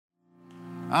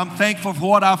I'm thankful for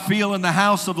what I feel in the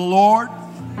house of the Lord.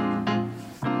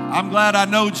 I'm glad I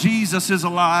know Jesus is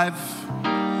alive.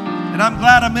 And I'm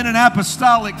glad I'm in an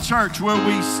apostolic church where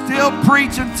we still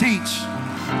preach and teach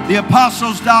the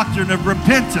apostles' doctrine of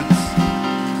repentance,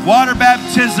 water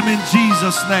baptism in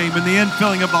Jesus' name, and the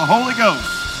infilling of the Holy Ghost.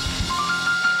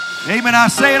 Amen. I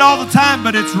say it all the time,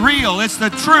 but it's real. It's the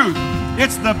truth.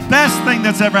 It's the best thing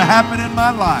that's ever happened in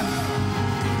my life.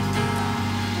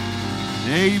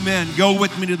 Amen. Go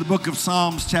with me to the book of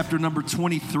Psalms, chapter number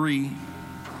 23.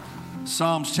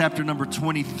 Psalms chapter number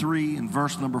 23 and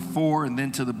verse number 4, and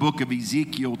then to the book of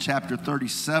Ezekiel chapter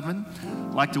 37.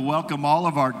 I'd like to welcome all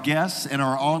of our guests and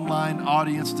our online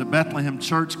audience to Bethlehem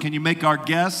Church. Can you make our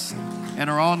guests and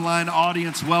our online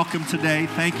audience welcome today?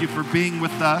 Thank you for being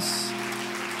with us.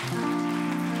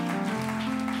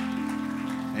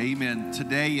 Amen.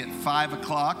 Today at 5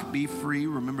 o'clock, be free.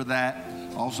 Remember that.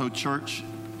 Also, church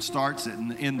starts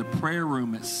in the prayer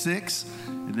room at 6,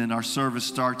 and then our service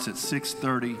starts at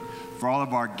 6:30. For all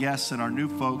of our guests and our new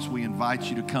folks, we invite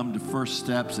you to come to First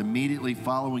Steps immediately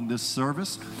following this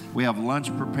service. We have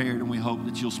lunch prepared, and we hope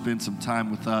that you'll spend some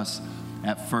time with us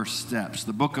at First Steps.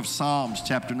 The book of Psalms,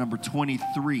 chapter number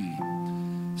 23.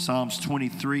 Psalms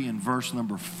 23 and verse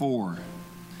number 4.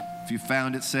 If you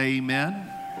found it, say amen.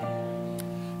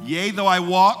 Yea, though I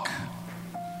walk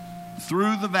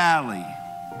through the valley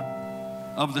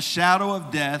of the shadow of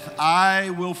death,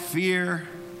 I will fear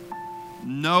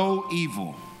no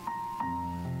evil.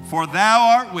 For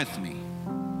thou art with me,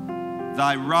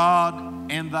 thy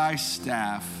rod and thy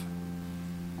staff,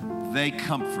 they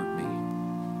comfort me.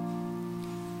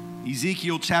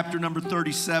 Ezekiel chapter number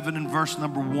 37 and verse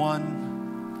number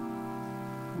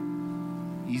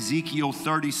 1. Ezekiel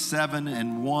 37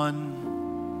 and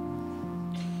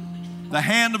 1. The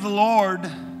hand of the Lord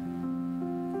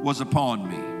was upon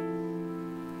me,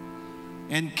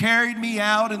 and carried me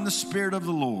out in the spirit of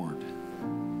the Lord,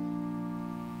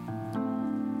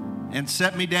 and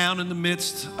set me down in the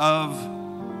midst of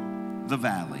the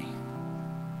valley,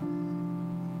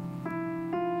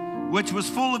 which was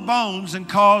full of bones, and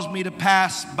caused me to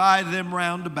pass by them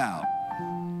round about.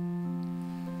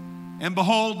 And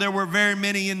behold, there were very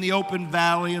many in the open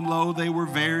valley, and lo, they were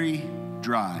very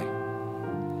dry.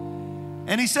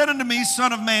 And he said unto me,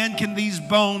 Son of man, can these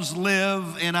bones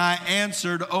live? And I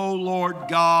answered, O Lord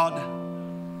God,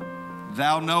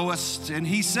 thou knowest. And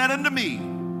he said unto me,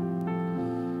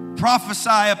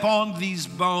 Prophesy upon these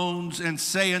bones, and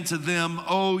say unto them,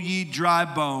 O ye dry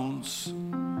bones,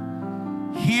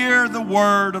 hear the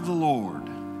word of the Lord.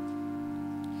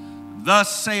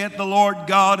 Thus saith the Lord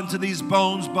God unto these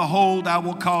bones, Behold, I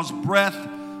will cause breath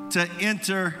to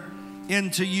enter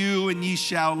into you, and ye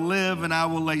shall live, and I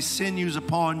will lay sinews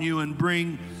upon you, and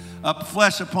bring up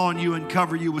flesh upon you, and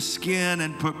cover you with skin,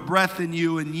 and put breath in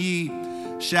you, and ye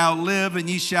shall live, and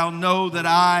ye shall know that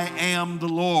I am the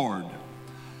Lord.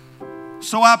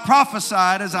 So I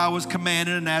prophesied as I was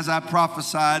commanded, and as I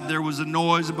prophesied, there was a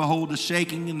noise, and behold, a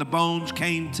shaking, and the bones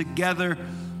came together,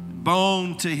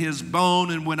 bone to his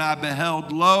bone. And when I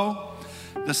beheld, lo,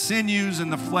 the sinews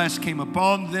and the flesh came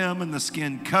upon them, and the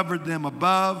skin covered them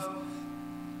above,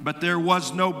 but there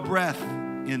was no breath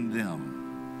in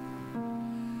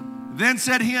them. Then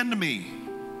said he unto me,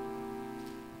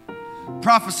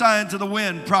 Prophesy unto the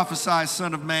wind, prophesy,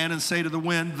 son of man, and say to the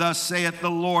wind, Thus saith the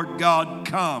Lord God,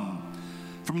 Come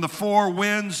from the four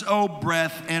winds, O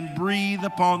breath, and breathe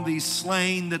upon these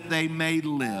slain, that they may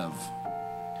live.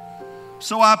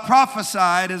 So I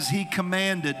prophesied as he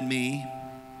commanded me,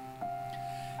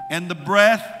 and the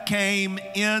breath came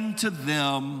into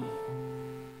them,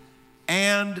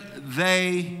 and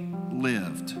they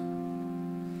lived,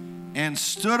 and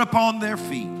stood upon their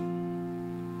feet,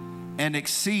 an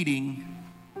exceeding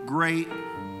great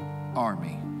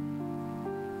army.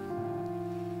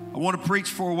 I want to preach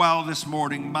for a while this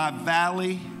morning. My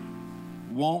valley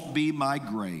won't be my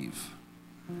grave.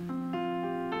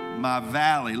 My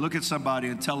valley. Look at somebody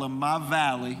and tell them, my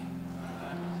valley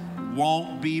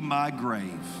won't be my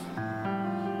grave.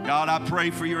 God, I pray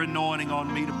for your anointing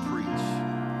on me to preach.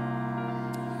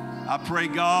 I pray,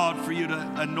 God, for you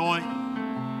to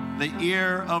anoint the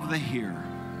ear of the hearer,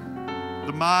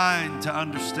 the mind to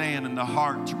understand, and the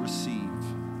heart to receive.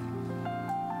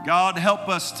 God, help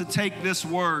us to take this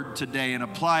word today and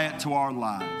apply it to our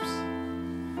lives.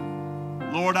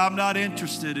 Lord, I'm not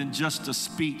interested in just a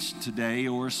speech today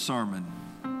or a sermon.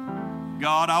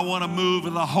 God, I want to move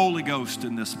of the Holy Ghost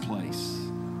in this place.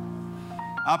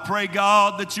 I pray,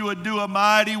 God, that you would do a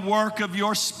mighty work of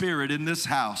your Spirit in this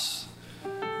house.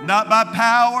 Not by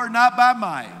power, not by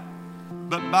might,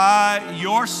 but by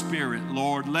your Spirit,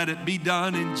 Lord. Let it be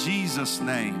done in Jesus'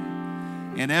 name.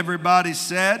 And everybody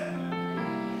said,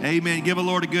 amen. Give the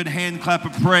Lord a good hand clap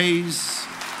of praise.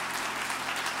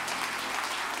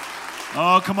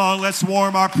 Oh, come on, let's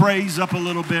warm our praise up a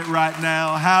little bit right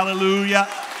now. Hallelujah.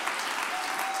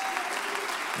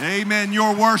 Amen.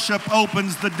 Your worship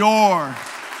opens the door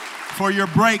for your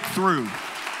breakthrough.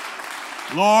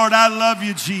 Lord, I love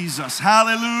you, Jesus.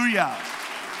 Hallelujah.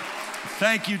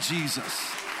 Thank you, Jesus.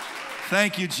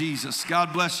 Thank you, Jesus.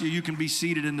 God bless you. You can be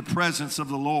seated in the presence of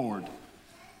the Lord.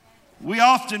 We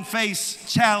often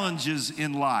face challenges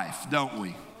in life, don't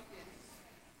we?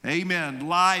 Amen.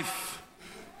 Life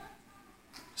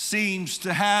seems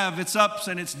to have its ups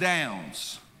and its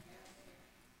downs.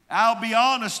 I'll be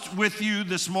honest with you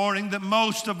this morning that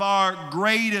most of our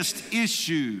greatest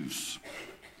issues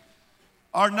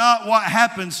are not what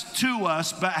happens to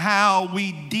us, but how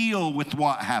we deal with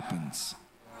what happens.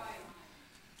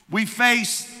 We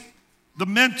face the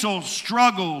mental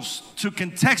struggles to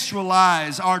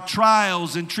contextualize our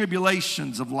trials and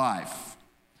tribulations of life.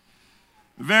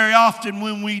 Very often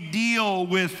when we deal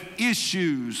with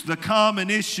issues, the common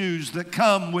issues that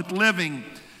come with living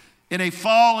in a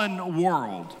fallen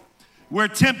world, we're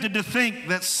tempted to think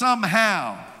that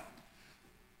somehow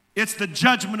it's the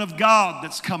judgment of God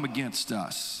that's come against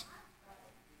us.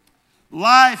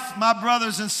 Life, my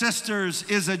brothers and sisters,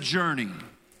 is a journey.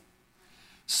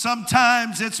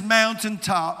 Sometimes it's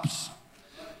mountaintops.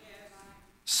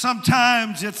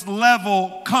 Sometimes it's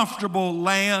level, comfortable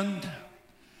land.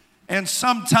 And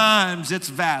sometimes it's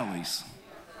valleys.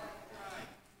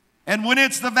 And when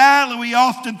it's the valley, we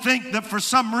often think that for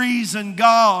some reason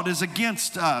God is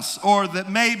against us, or that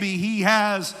maybe He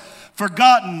has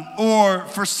forgotten or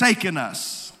forsaken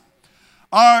us.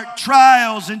 Our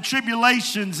trials and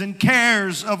tribulations and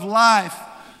cares of life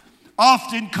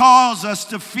often cause us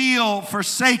to feel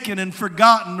forsaken and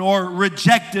forgotten or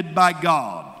rejected by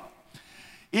God.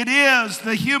 It is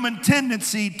the human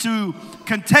tendency to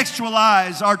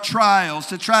contextualize our trials,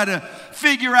 to try to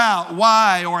figure out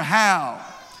why or how.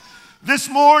 This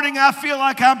morning, I feel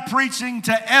like I'm preaching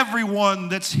to everyone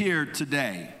that's here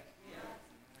today.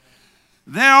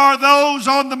 There are those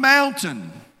on the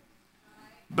mountain,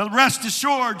 but rest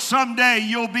assured, someday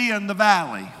you'll be in the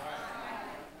valley.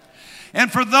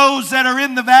 And for those that are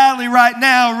in the valley right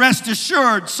now, rest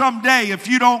assured, someday if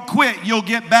you don't quit, you'll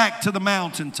get back to the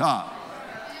mountaintop.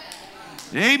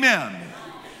 Amen.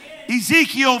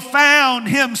 Ezekiel found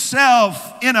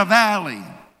himself in a valley.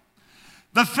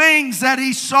 The things that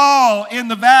he saw in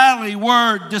the valley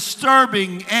were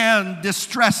disturbing and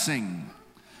distressing.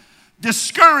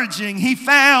 Discouraging. He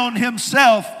found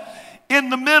himself in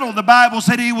the middle. The Bible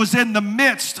said he was in the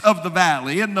midst of the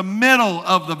valley, in the middle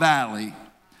of the valley.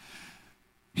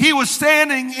 He was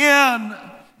standing in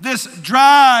this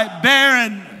dry,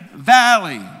 barren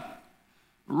valley.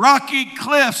 Rocky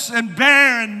cliffs and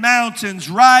barren mountains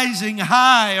rising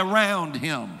high around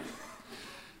him.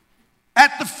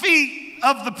 At the feet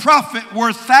of the prophet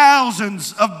were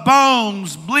thousands of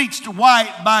bones bleached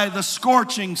white by the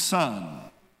scorching sun.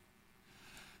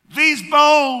 These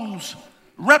bones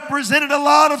represented a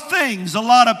lot of things, a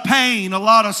lot of pain, a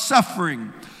lot of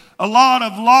suffering, a lot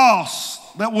of loss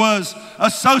that was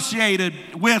associated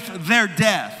with their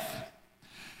death.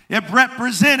 It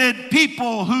represented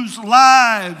people whose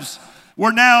lives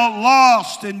were now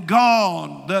lost and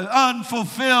gone, the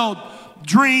unfulfilled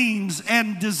dreams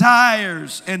and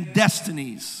desires and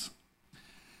destinies.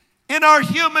 In our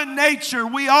human nature,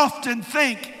 we often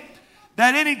think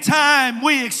that anytime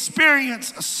we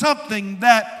experience something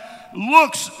that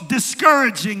looks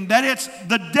discouraging, that it's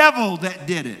the devil that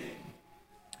did it.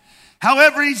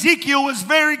 However, Ezekiel was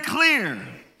very clear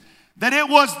that it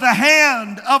was the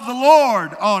hand of the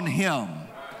Lord on him.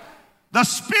 The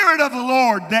Spirit of the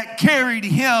Lord that carried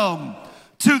him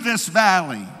to this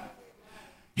valley.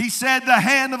 He said, the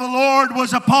hand of the Lord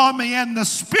was upon me and the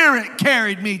Spirit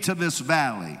carried me to this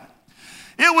valley.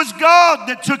 It was God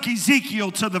that took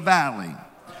Ezekiel to the valley.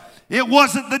 It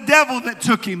wasn't the devil that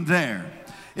took him there.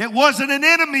 It wasn't an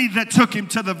enemy that took him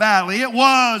to the valley. It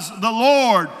was the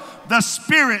Lord, the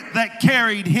Spirit that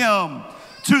carried him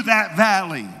to that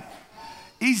valley.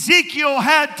 Ezekiel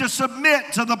had to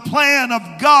submit to the plan of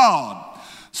God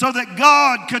so that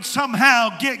God could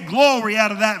somehow get glory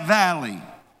out of that valley.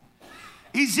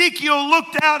 Ezekiel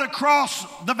looked out across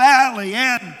the valley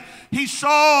and he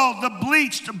saw the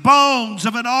bleached bones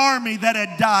of an army that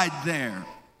had died there.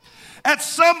 At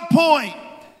some point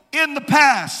in the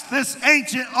past, this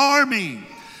ancient army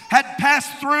had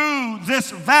passed through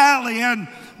this valley and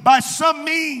by some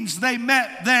means they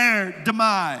met their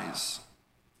demise.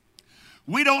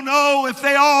 We don't know if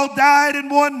they all died in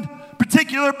one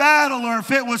particular battle or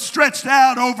if it was stretched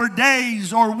out over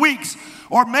days or weeks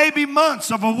or maybe months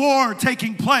of a war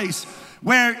taking place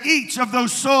where each of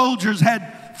those soldiers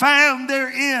had found their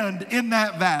end in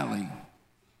that valley.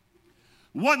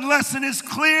 One lesson is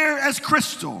clear as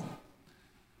crystal.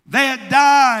 They had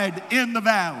died in the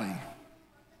valley.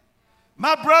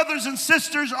 My brothers and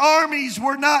sisters, armies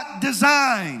were not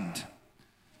designed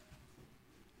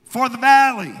for the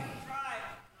valley.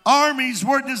 Armies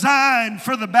were designed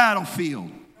for the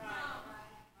battlefield.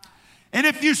 And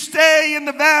if you stay in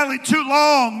the valley too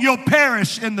long, you'll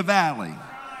perish in the valley.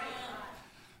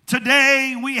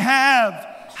 Today we have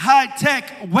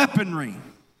high-tech weaponry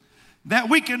that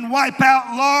we can wipe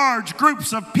out large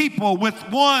groups of people with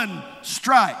one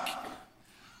strike.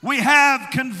 We have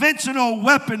conventional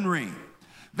weaponry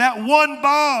that one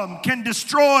bomb can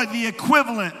destroy the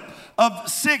equivalent of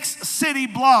 6 city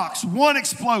blocks, one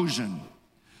explosion.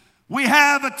 We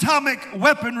have atomic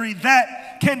weaponry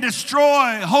that can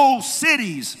destroy whole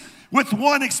cities with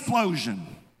one explosion.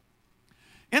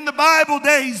 In the Bible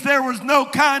days, there was no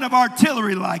kind of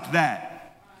artillery like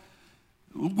that.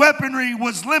 Weaponry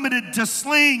was limited to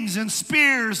slings and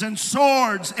spears and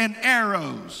swords and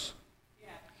arrows.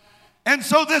 And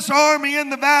so this army in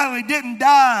the valley didn't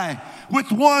die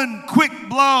with one quick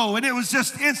blow and it was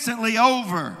just instantly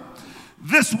over.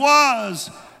 This was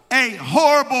a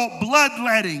horrible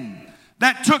bloodletting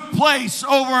that took place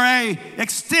over an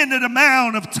extended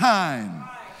amount of time.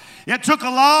 It took a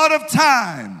lot of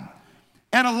time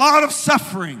and a lot of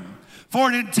suffering for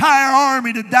an entire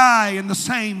army to die in the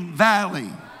same valley.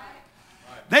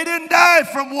 They didn't die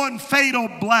from one fatal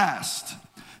blast.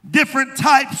 Different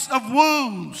types of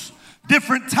wounds,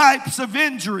 different types of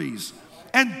injuries,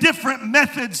 and different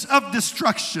methods of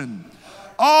destruction,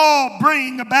 all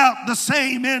bring about the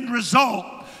same end result.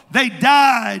 They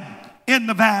died in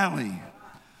the valley.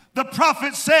 The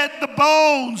prophet said the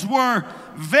bones were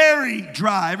very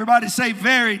dry. Everybody say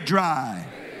very dry.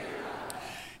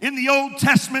 In the Old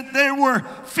Testament, there were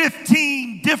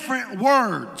 15 different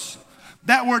words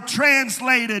that were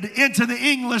translated into the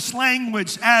English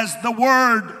language as the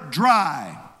word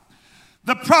dry.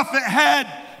 The prophet had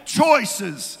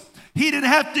choices. He didn't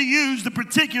have to use the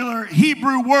particular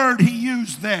Hebrew word he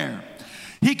used there.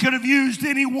 He could have used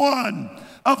any one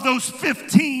of those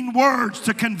 15 words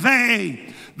to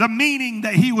convey the meaning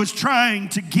that he was trying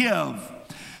to give.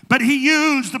 But he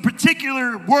used the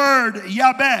particular word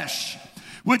yabesh,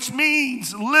 which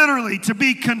means literally to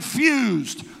be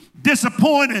confused,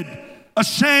 disappointed,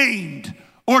 ashamed,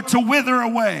 or to wither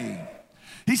away.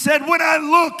 He said, when I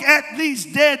look at these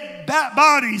dead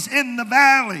bodies in the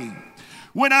valley,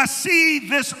 when I see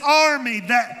this army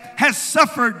that has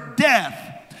suffered death,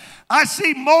 I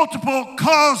see multiple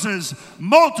causes,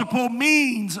 multiple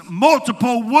means,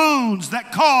 multiple wounds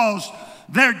that caused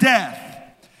their death.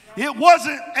 It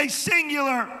wasn't a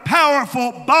singular,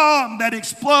 powerful bomb that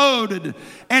exploded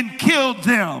and killed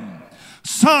them.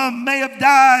 Some may have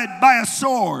died by a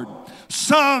sword,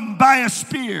 some by a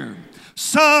spear,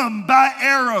 some by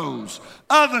arrows,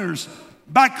 others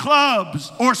by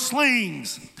clubs or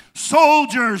slings.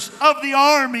 Soldiers of the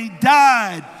army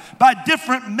died by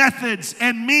different methods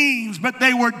and means, but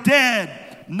they were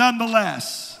dead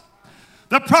nonetheless.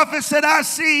 The prophet said, I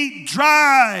see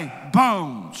dry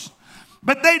bones.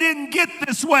 But they didn't get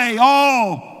this way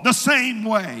all the same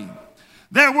way.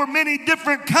 There were many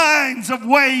different kinds of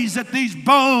ways that these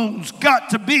bones got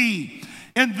to be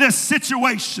in this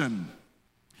situation.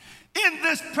 In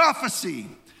this prophecy,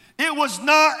 it was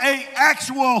not an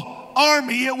actual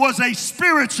army, it was a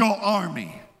spiritual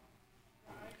army.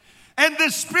 And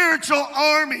this spiritual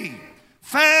army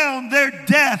found their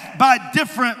death by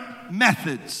different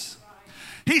methods.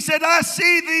 He said, I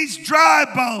see these dry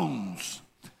bones.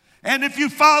 And if you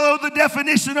follow the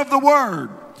definition of the word,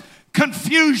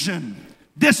 confusion,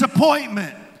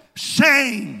 disappointment,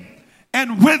 shame,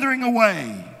 and withering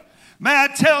away. May I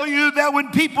tell you that when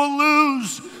people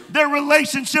lose their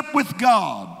relationship with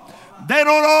God, they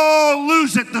don't all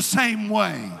lose it the same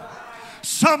way.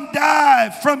 Some die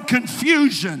from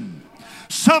confusion.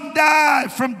 Some die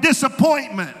from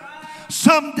disappointment.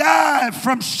 Some die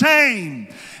from shame.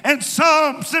 And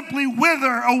some simply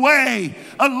wither away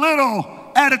a little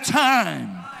at a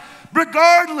time.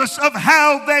 Regardless of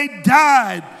how they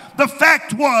died, the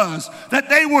fact was that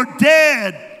they were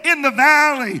dead in the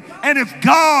valley. And if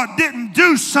God didn't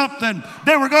do something,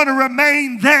 they were going to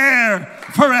remain there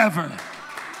forever.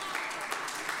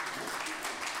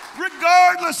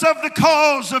 Regardless of the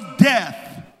cause of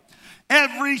death,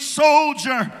 every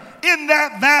soldier in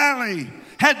that valley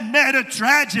had met a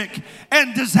tragic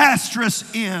and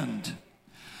disastrous end.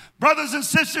 Brothers and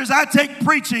sisters, I take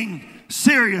preaching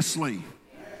seriously.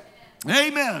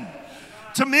 Amen.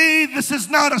 To me, this is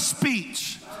not a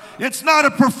speech. It's not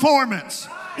a performance.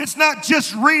 It's not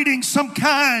just reading some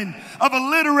kind of a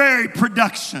literary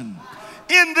production.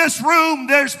 In this room,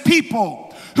 there's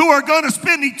people who are going to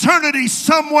spend eternity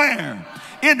somewhere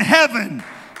in heaven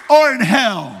or in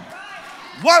hell.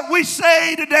 What we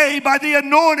say today by the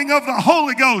anointing of the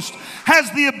Holy Ghost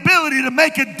has the ability to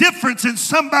make a difference in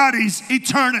somebody's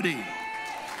eternity.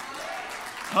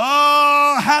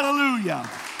 Oh, hallelujah.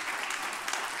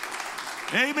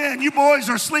 Amen. You boys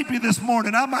are sleepy this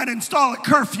morning. I might install a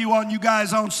curfew on you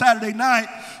guys on Saturday night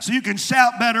so you can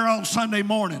shout better on Sunday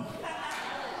morning.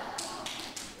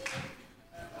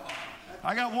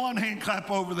 I got one hand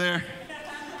clap over there.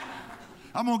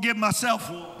 I'm going to give myself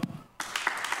one.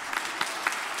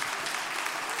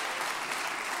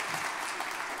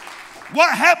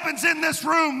 What happens in this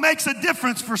room makes a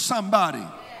difference for somebody.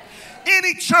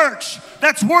 Any church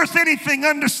that's worth anything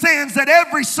understands that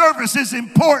every service is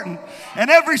important and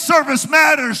every service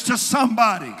matters to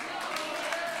somebody.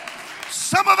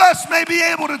 Some of us may be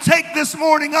able to take this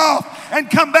morning off and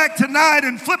come back tonight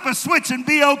and flip a switch and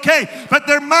be okay, but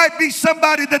there might be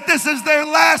somebody that this is their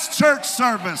last church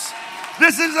service.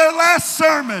 This is their last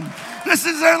sermon. This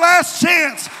is their last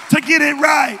chance to get it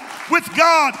right. With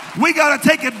God, we got to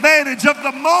take advantage of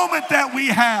the moment that we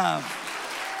have.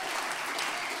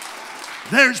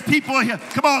 There's people here.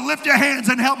 Come on, lift your hands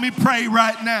and help me pray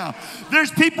right now.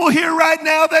 There's people here right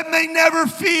now that may never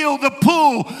feel the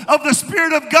pull of the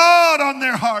Spirit of God on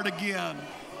their heart again.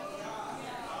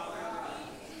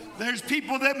 There's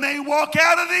people that may walk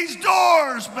out of these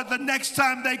doors, but the next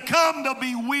time they come, they'll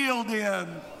be wheeled in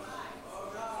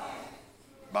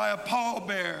by a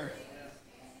pallbearer.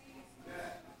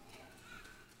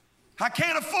 I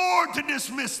can't afford to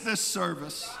dismiss this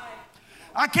service.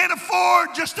 I can't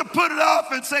afford just to put it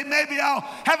off and say maybe I'll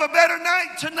have a better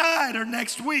night tonight or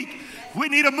next week. We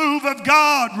need a move of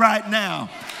God right now.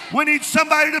 We need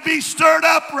somebody to be stirred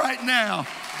up right now.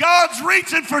 God's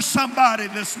reaching for somebody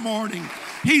this morning.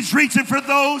 He's reaching for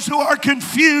those who are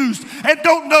confused and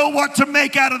don't know what to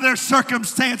make out of their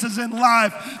circumstances in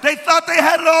life. They thought they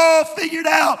had it all figured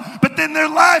out, but then their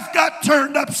life got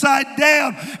turned upside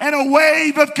down and a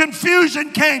wave of confusion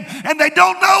came and they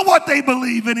don't know what they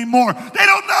believe anymore. They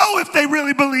don't know if they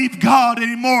really believe God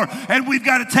anymore. And we've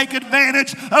got to take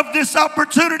advantage of this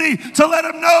opportunity to let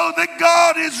them know that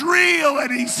God is real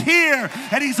and He's here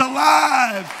and He's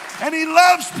alive and He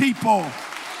loves people.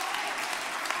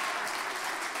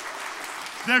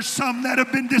 There's some that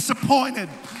have been disappointed.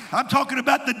 I'm talking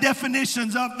about the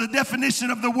definition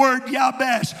of the word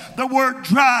yabesh, the word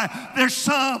dry. There's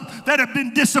some that have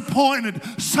been disappointed.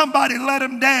 Somebody let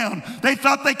them down. They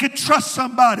thought they could trust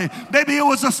somebody. Maybe it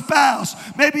was a spouse.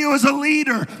 Maybe it was a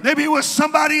leader. Maybe it was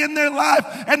somebody in their life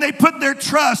and they put their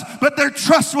trust, but their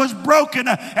trust was broken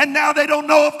and now they don't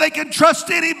know if they can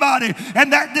trust anybody.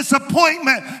 And that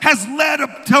disappointment has led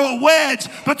to a wedge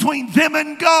between them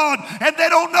and God, and they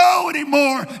don't know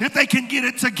anymore if they can get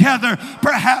it together.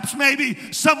 Perhaps maybe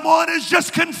someone is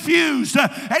just confused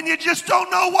and you just don't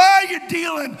know why you're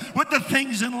dealing with the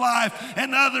things in life,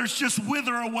 and others just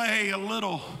wither away a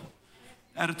little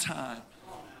at a time.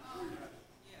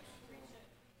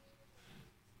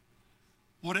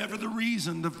 Whatever the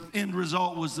reason, the end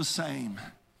result was the same.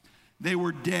 They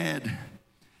were dead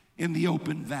in the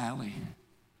open valley.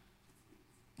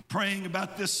 Praying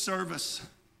about this service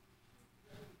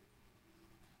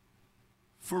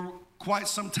for quite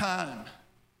some time.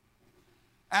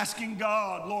 Asking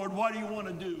God, Lord, what do you want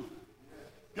to do?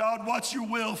 God, what's your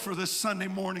will for this Sunday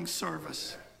morning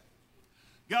service?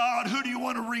 God, who do you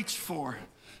want to reach for?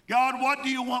 God, what do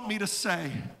you want me to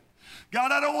say?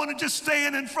 God, I don't want to just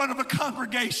stand in front of a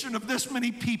congregation of this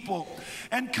many people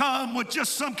and come with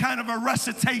just some kind of a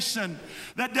recitation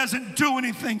that doesn't do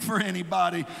anything for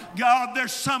anybody. God,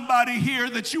 there's somebody here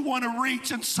that you want to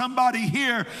reach and somebody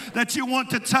here that you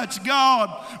want to touch. God,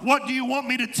 what do you want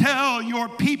me to tell your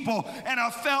people? And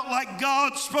I felt like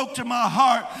God spoke to my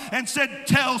heart and said,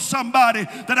 tell somebody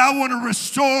that I want to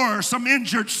restore some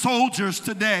injured soldiers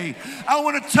today. I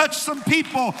want to touch some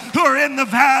people who are in the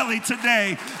valley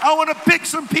today. I want to pick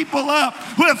some people up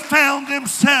who have found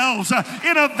themselves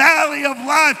in a valley of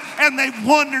life and they've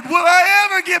wondered, will I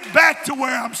ever get back to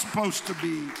where I'm supposed to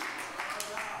be?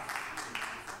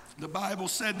 The Bible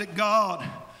said that God,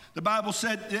 the Bible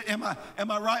said, am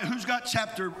I right? Who's got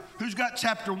chapter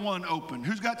 1 open?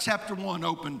 Who's got chapter 1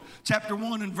 open? Chapter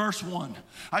 1 and verse 1.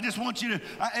 I just want you to,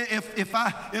 if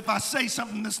I say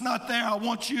something that's not there, I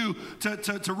want you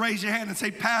to raise your hand and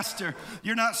say, Pastor,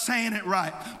 you're not saying it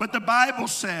right. But the Bible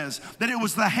says that it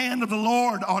was the hand of the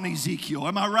Lord on Ezekiel.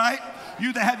 Am I right?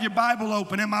 You that have your Bible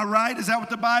open, am I right? Is that what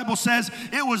the Bible says?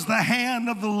 It was the hand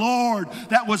of the Lord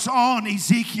that was on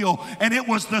Ezekiel, and it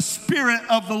was the Spirit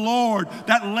of the Lord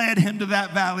that led him to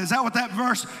that valley. Is that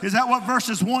what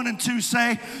verses 1 and 2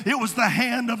 say? It was the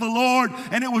hand of the Lord,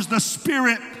 and it was the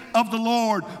Spirit of the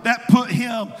Lord that put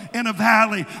him in a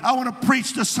valley. I want to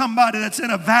preach to somebody that's in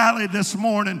a valley this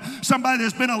morning. Somebody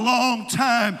that's been a long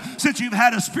time since you've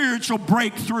had a spiritual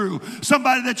breakthrough.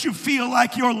 Somebody that you feel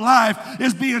like your life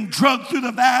is being drugged through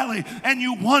the valley and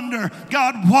you wonder,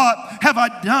 God, what have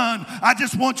I done? I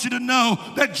just want you to know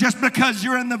that just because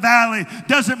you're in the valley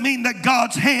doesn't mean that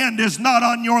God's hand is not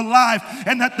on your life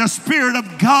and that the Spirit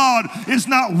of God is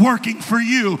not working for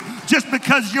you. Just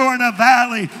because you're in a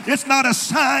valley, it's not a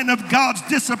sign of God's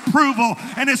disapproval,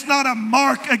 and it's not a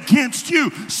mark against you.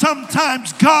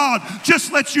 Sometimes God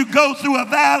just lets you go through a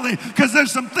valley because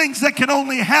there's some things that can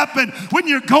only happen when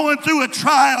you're going through a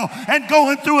trial and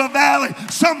going through a valley.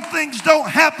 Some things don't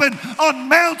happen on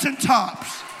mountaintops.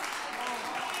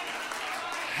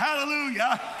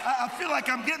 Hallelujah. I feel like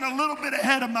I'm getting a little bit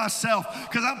ahead of myself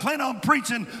because I'm planning on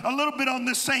preaching a little bit on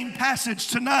this same passage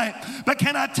tonight. But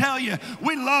can I tell you,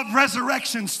 we love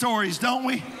resurrection stories, don't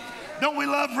we? Don't we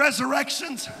love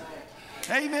resurrections?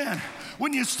 Amen.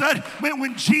 When you study,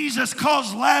 when Jesus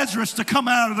caused Lazarus to come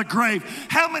out of the grave,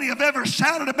 how many have ever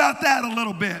shouted about that a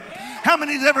little bit? How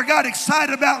many have ever got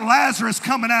excited about Lazarus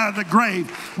coming out of the grave?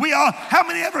 How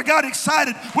many ever got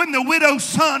excited when the widow's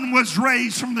son was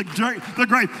raised from the grave?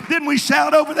 Didn't we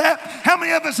shout over that? How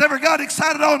many of us ever got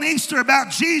excited on Easter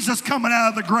about Jesus coming out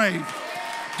of the grave?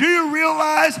 Do you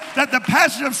realize that the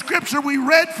passage of Scripture we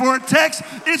read for a text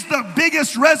is the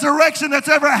biggest resurrection that's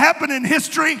ever happened in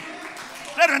history?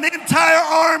 That an entire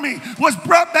army was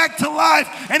brought back to life,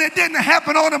 and it didn't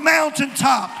happen on a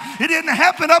mountaintop. It didn't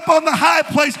happen up on the high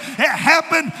place. It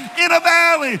happened in a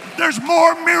valley. There's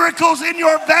more miracles in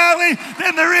your valley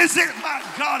than there is in... My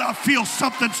God, I feel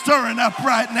something stirring up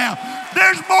right now.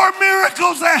 There's more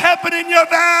miracles that happen in your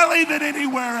valley than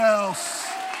anywhere else.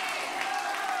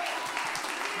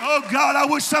 Oh, God, I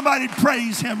wish somebody'd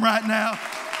praise him right now.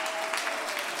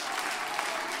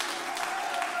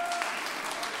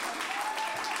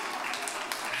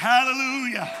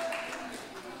 Hallelujah.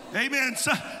 Amen.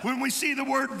 So when we see the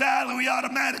word valley, we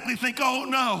automatically think, oh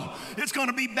no, it's going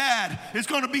to be bad. It's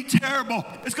going to be terrible.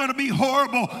 It's going to be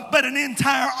horrible. But an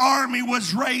entire army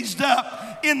was raised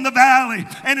up in the valley.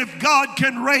 And if God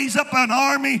can raise up an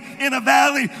army in a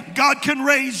valley, God can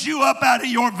raise you up out of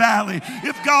your valley.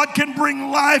 If God can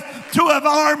bring life to an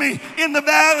army in the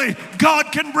valley,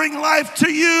 God can bring life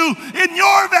to you in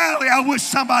your valley. I wish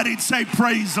somebody'd say,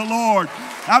 praise the Lord.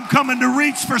 I'm coming to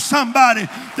reach for somebody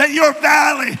that your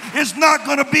valley is not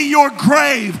going to be your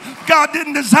grave. God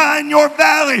didn't design your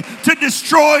valley to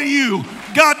destroy you.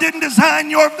 God didn't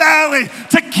design your valley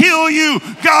to kill you.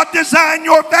 God designed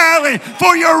your valley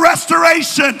for your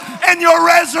restoration and your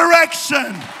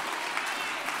resurrection.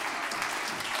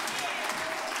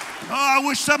 Oh, I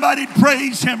wish somebody'd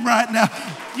praise him right now.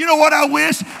 You know what I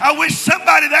wish? I wish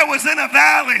somebody that was in a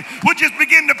valley would just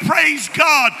begin to praise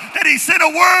God that he sent a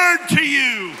word to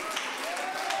you.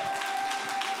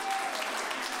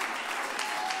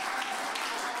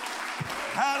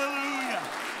 Hallelujah.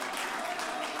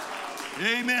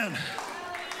 Amen.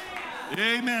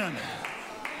 Amen.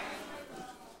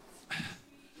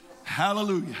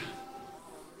 Hallelujah.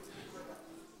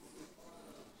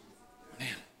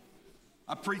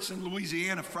 I preached in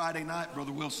Louisiana Friday night,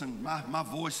 Brother Wilson. My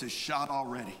voice is shot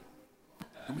already.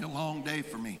 It's going to be a long day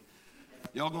for me.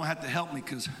 Y'all going to have to help me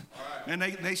because, man,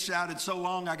 they shouted so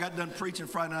long. I got done preaching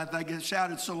Friday night. They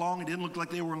shouted so long it didn't look like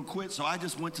they were going to quit. So I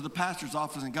just went to the pastor's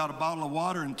office and got a bottle of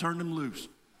water and turned them loose.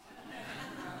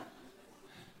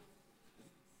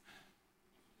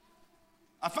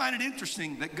 I find it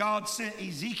interesting that God sent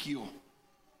Ezekiel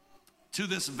to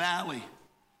this valley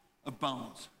of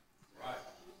bones.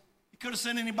 Could have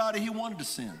sent anybody he wanted to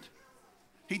send.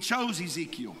 He chose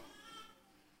Ezekiel.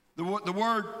 The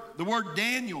word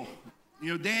Daniel,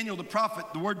 Daniel the prophet,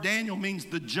 the word Daniel means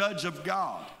the judge of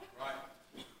God.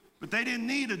 Right. But they didn't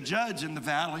need a judge in the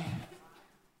valley.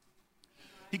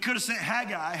 He could have sent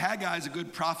Haggai. Haggai is a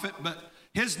good prophet, but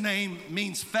his name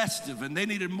means festive, and they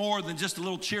needed more than just a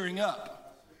little cheering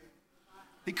up.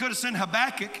 He could have sent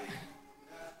Habakkuk.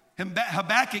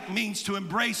 Habakkuk means to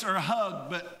embrace or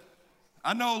hug, but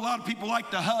I know a lot of people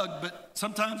like to hug, but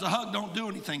sometimes a hug don't do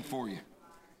anything for you.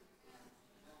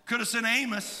 Could have sent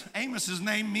Amos. Amos's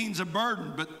name means a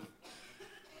burden, but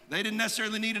they didn't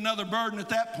necessarily need another burden at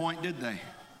that point, did they?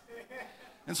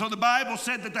 And so the Bible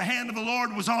said that the hand of the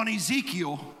Lord was on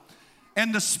Ezekiel,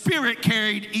 and the Spirit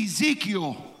carried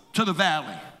Ezekiel to the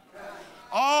valley.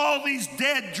 all these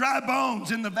dead, dry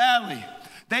bones in the valley.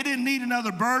 They didn't need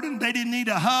another burden. They didn't need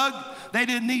a hug. They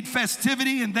didn't need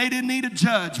festivity, and they didn't need a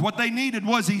judge. What they needed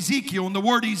was Ezekiel, and the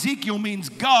word Ezekiel means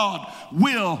God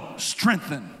will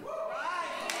strengthen.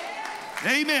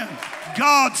 Amen.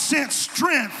 God sent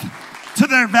strength to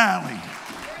their valley.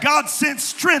 God sent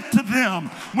strength to them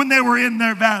when they were in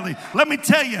their valley. Let me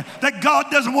tell you that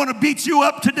God doesn't want to beat you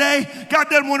up today.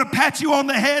 God doesn't want to pat you on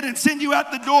the head and send you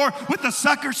out the door with a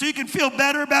sucker so you can feel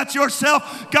better about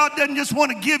yourself. God doesn't just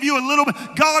want to give you a little bit.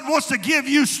 God wants to give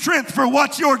you strength for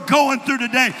what you're going through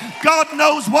today. God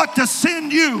knows what to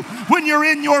send you when you're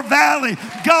in your valley.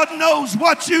 God knows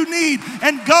what you need,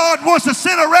 and God wants to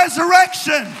send a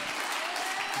resurrection.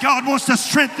 God wants to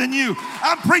strengthen you.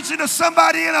 I'm preaching to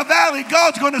somebody in a valley.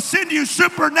 God's going to send you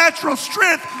supernatural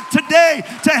strength today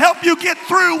to help you get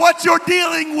through what you're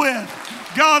dealing with.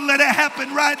 God, let it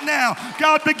happen right now.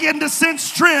 God, begin to send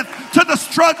strength to the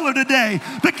struggler today.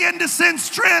 Begin to send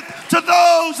strength to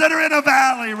those that are in a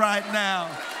valley right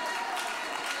now.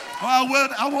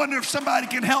 I wonder if somebody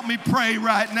can help me pray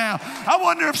right now. I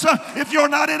wonder if you're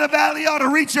not in a valley, you ought to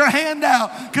reach your hand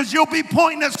out, because you'll be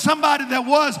pointing at somebody that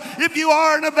was. If you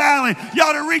are in a valley, you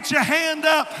ought to reach your hand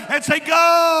up and say,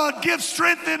 God, give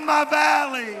strength in my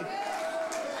valley.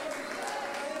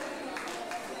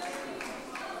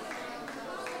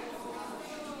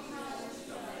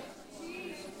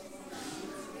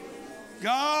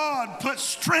 God put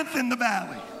strength in the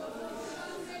valley.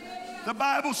 The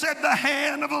Bible said the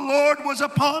hand of the Lord was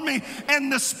upon me,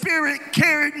 and the Spirit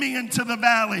carried me into the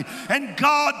valley. And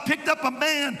God picked up a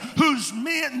man whose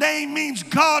name means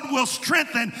God will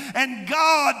strengthen. And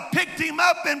God picked him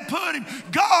up and put him.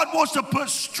 God wants to put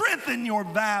strength in your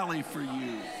valley for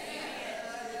you.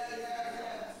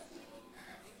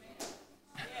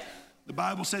 The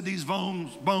Bible said these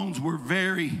bones were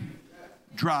very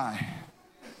dry.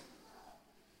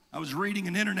 I was reading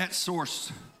an internet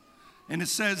source, and it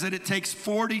says that it takes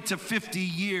 40 to 50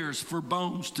 years for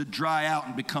bones to dry out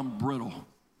and become brittle.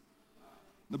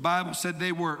 The Bible said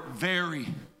they were very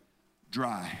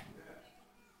dry.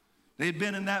 They had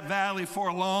been in that valley for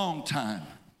a long time.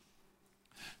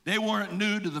 They weren't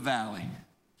new to the valley.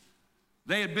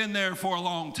 They had been there for a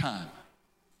long time.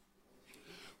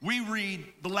 We read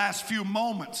the last few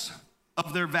moments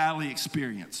of their valley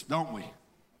experience, don't we?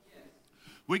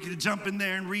 We could jump in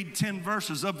there and read 10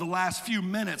 verses of the last few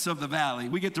minutes of the valley.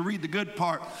 We get to read the good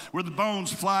part where the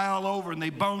bones fly all over and they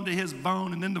bone to his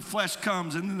bone, and then the flesh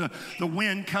comes, and then the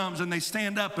wind comes, and they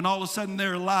stand up, and all of a sudden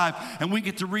they're alive. And we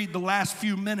get to read the last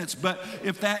few minutes. But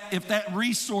if that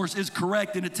resource is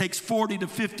correct and it takes 40 to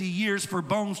 50 years for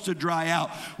bones to dry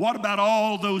out, what about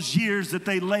all those years that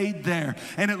they laid there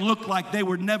and it looked like they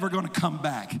were never going to come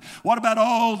back? What about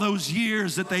all those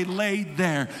years that they laid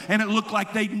there and it looked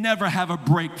like they'd never have a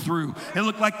breakthrough? It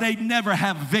looked like they'd never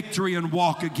have victory and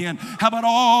walk again. How about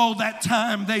all that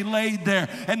time they laid there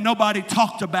and nobody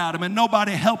talked about them, and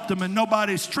nobody helped them, and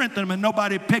nobody strengthened them, and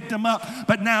nobody picked them up?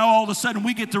 But now all of a sudden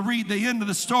we get to read the end of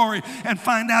the story and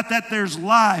find out that there's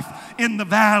life in the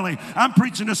valley. I'm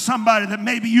preaching to somebody that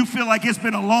maybe you feel like it's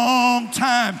been a long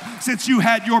time since you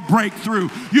had your breakthrough.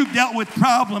 You've dealt with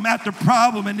problem after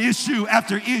problem and issue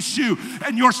after issue,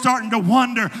 and you're starting to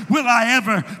wonder, will I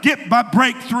ever get my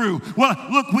breakthrough? Well,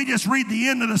 look, we just read the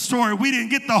end of the story. We didn't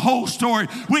get the whole story.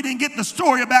 We didn't get the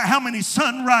story about how many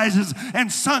sunrises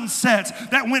and sunsets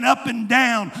that went up and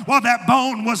down while that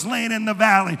bone was laying in the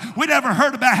valley. We never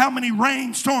heard about how many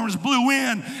rainstorms blew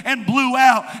in and blew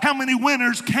out, how many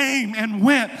winters came and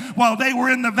went while they were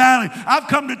in the valley. I've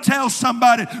come to tell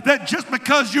somebody that just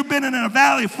because you've been in a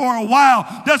valley for a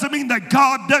while doesn't mean that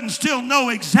God doesn't still know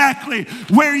exactly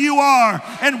where you are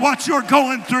and what you're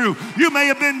going through. You may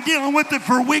have been dealing with it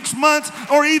for weeks, months,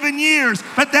 or even years,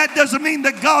 but that doesn't mean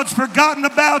that God's forgotten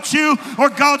about you or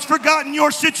God's forgotten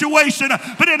your situation.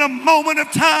 But in a moment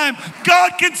of time,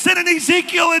 God can send an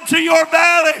Ezekiel into your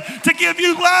valley to give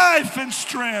you life and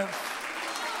strength.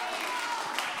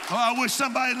 Oh, I wish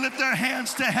somebody would lift their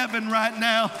hands to heaven right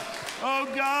now. Oh,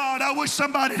 God, I wish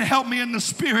somebody would help me in the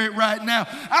spirit right now.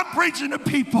 I'm preaching to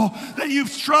people that you've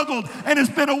struggled, and it's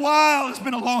been a while. It's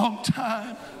been a long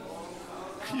time.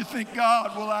 You think,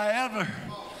 God, will I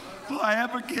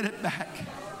ever get it back?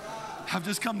 I've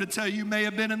just come to tell you, you may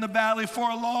have been in the valley for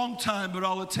a long time, but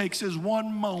all it takes is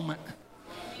one moment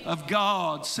of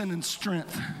God sending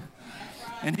strength,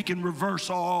 and He can reverse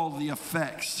all the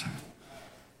effects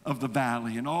of the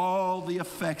valley and all the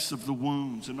effects of the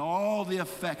wounds and all the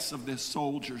effects of the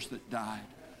soldiers that died.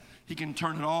 He can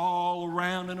turn it all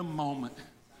around in a moment,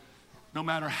 no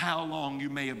matter how long you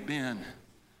may have been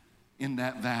in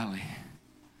that valley.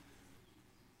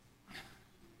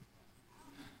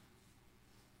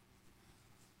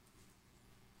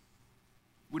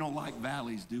 We don't like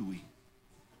valleys, do we?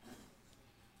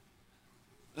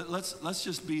 Let's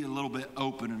just be a little bit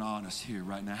open and honest here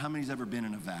right now. How many's ever been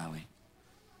in a valley?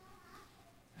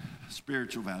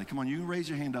 Spiritual valley. Come on, you can raise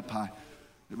your hand up high.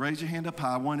 Raise your hand up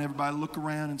high. I want everybody to look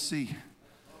around and see.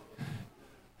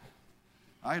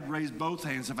 I'd raise both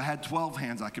hands. If I had 12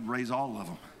 hands, I could raise all of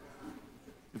them.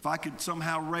 If I could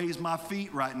somehow raise my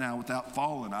feet right now without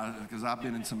falling, because I've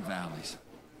been in some valleys.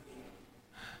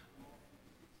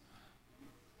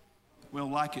 We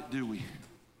don't like it, do we?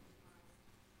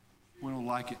 We don't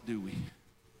like it, do we?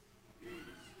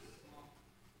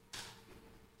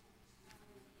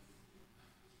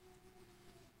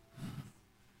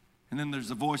 And then there's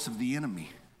the voice of the enemy.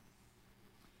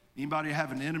 Anybody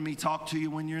have an enemy talk to you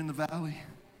when you're in the valley?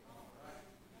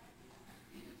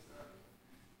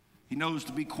 He knows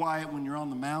to be quiet when you're on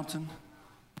the mountain,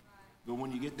 but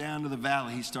when you get down to the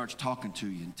valley, he starts talking to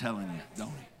you and telling you,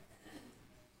 don't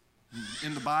he?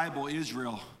 In the Bible,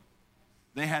 Israel,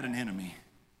 they had an enemy.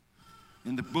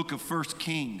 In the book of 1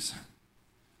 Kings,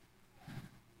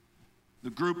 the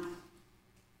group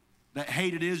that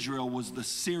hated Israel was the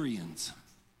Syrians.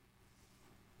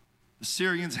 The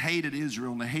Syrians hated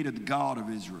Israel, and they hated the God of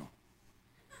Israel.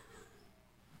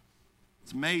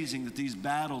 It's amazing that these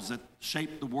battles that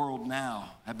shape the world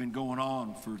now have been going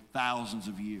on for thousands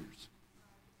of years.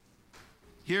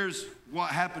 Here's what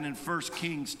happened in 1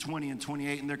 Kings 20 and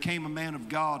 28. And there came a man of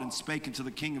God and spake unto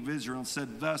the king of Israel and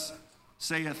said, Thus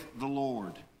saith the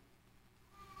Lord,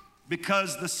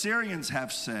 because the Syrians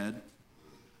have said,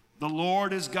 the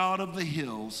Lord is God of the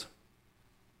hills,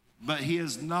 but he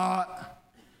is not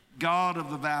God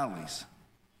of the valleys.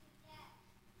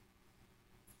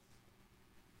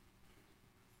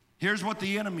 Here's what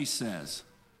the enemy says.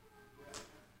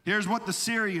 Here's what the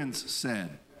Syrians said.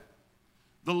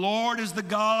 The Lord is the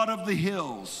God of the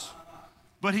hills,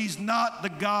 but he's not the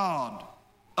God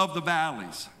of the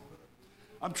valleys.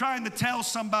 I'm trying to tell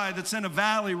somebody that's in a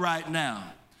valley right now,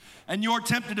 and you're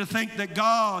tempted to think that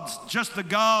God's just the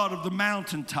God of the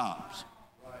mountaintops.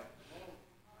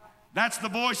 That's the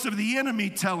voice of the enemy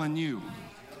telling you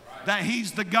that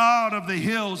he's the God of the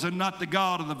hills and not the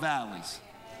God of the valleys.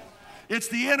 It's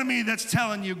the enemy that's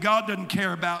telling you God doesn't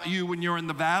care about you when you're in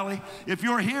the valley. If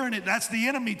you're hearing it, that's the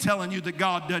enemy telling you that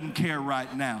God doesn't care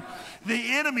right now. The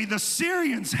enemy, the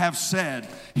Syrians have said,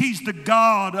 he's the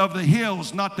God of the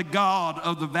hills, not the God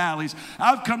of the valleys.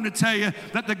 I've come to tell you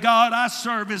that the God I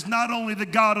serve is not only the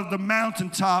God of the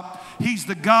mountaintop, he's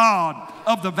the God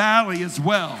of the valley as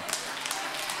well.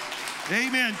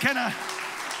 Amen. Can I?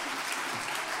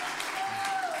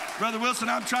 Brother Wilson,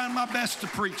 I'm trying my best to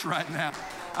preach right now.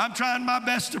 I'm trying my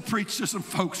best to preach to some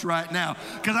folks right now,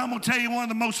 because I'm going to tell you one of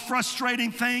the most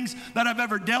frustrating things that I've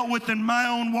ever dealt with in my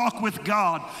own walk with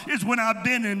God is when I've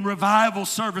been in revival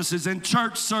services and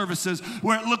church services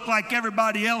where it looked like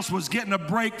everybody else was getting a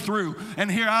breakthrough,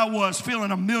 and here I was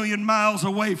feeling a million miles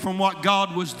away from what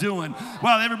God was doing.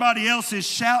 While everybody else is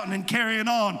shouting and carrying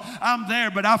on, I'm there,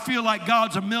 but I feel like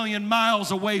God's a million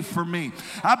miles away from me.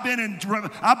 I've been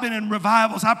in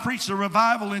revivals. I preached a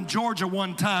revival in Georgia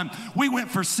one time. We went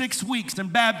for 6 weeks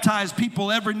and baptized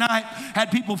people every night, had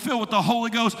people filled with the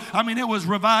Holy Ghost. I mean, it was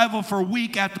revival for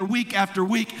week after week after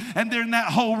week. And during that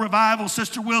whole revival,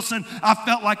 Sister Wilson, I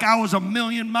felt like I was a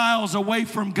million miles away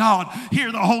from God.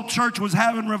 Here, the whole church was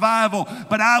having revival,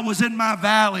 but I was in my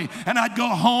valley, and I'd go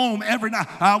home every night.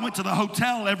 I went to the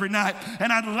hotel every night,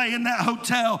 and I'd lay in that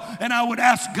hotel, and I would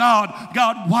ask God,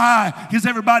 why is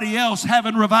everybody else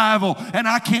having revival, and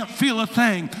I can't feel a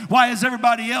thing? Why is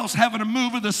everybody else having a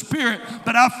move of the Spirit,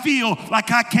 but I feel like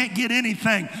I can't get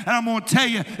anything? And I'm going to tell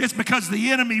you, it's because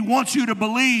the enemy wants you to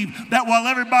believe that while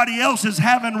everybody else is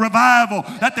having revival,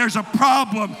 that there's a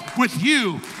problem with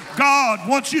you. God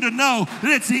wants you to know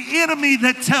that it's the enemy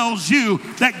that tells you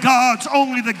that God's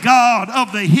only the God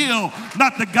of the hill,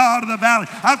 not the God of the valley.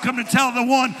 I've come to tell the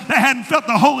one that hadn't felt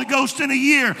the Holy Ghost in a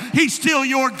year, he's still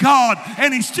your God,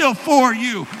 and he's still for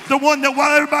you. The one that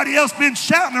while everybody else been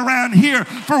shouting around here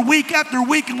for week after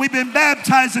week, and we've been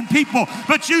baptizing people,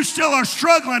 but you still are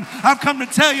struggling, I've come to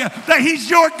tell you that he's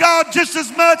your God just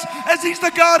as much as he's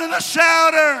the God of the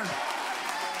shouter.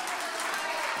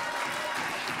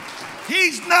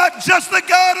 He's not just the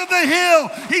God of the hill.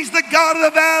 He's the God of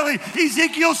the valley.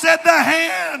 Ezekiel said, the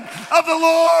hand of the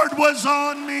Lord was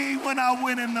on me when I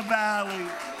went in the valley.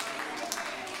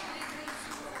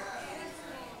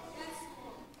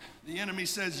 The enemy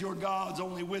says your God's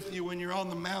only with you when you're on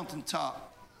the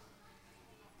mountaintop.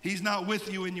 He's not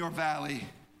with you in your valley.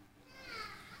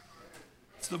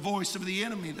 It's the voice of the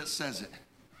enemy that says it.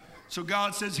 So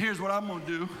God says, here's what I'm going to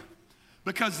do.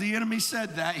 Because the enemy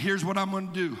said that, here's what I'm going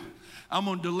to do. I'm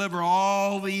going to deliver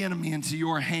all the enemy into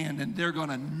your hand, and they're going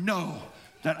to know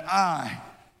that I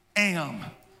am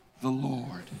the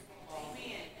Lord.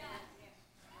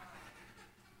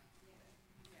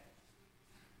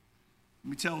 Let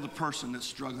me tell the person that's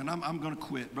struggling. I'm going to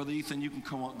quit. Brother Ethan, you can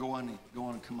go on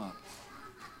and come up.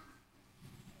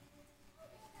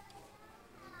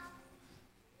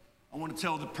 I want to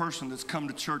tell the person that's come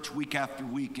to church week after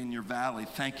week in your valley,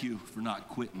 thank you for not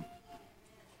quitting.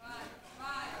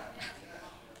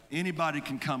 Anybody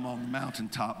can come on the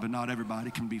mountaintop, but not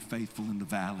everybody can be faithful in the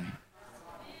valley.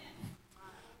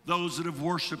 Those that have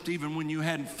worshiped even when you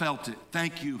hadn't felt it,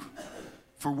 thank you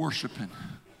for worshiping.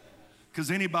 Because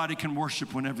anybody can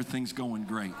worship when everything's going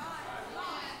great.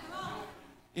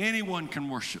 Anyone can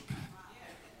worship.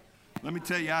 Let me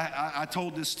tell you, I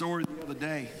told this story the other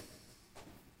day.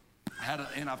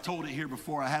 And I've told it here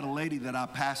before. I had a lady that I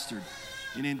pastored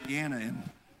in Indiana,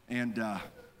 and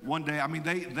one day, I mean,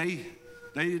 they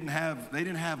didn't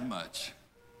have much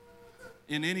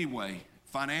in any way,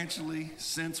 financially,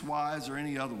 sense-wise, or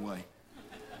any other way.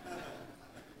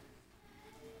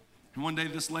 And one day,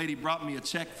 this lady brought me a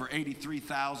check for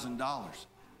 $83,000.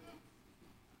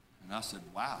 And I said,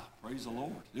 wow, praise the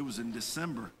Lord. It was in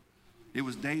December. It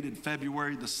was dated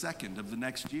February the 2nd of the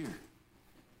next year.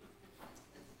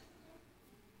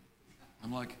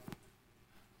 I'm like,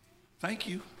 thank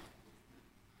you.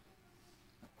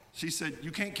 She said,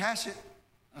 you can't cash it.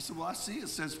 I said, well, I see it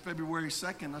says February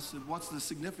 2nd. I said, what's the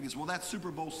significance? Well, that's Super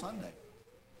Bowl Sunday.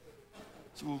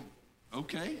 So, well,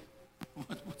 okay.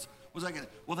 What's that?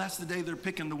 Well, that's the day they're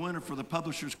picking the winner for the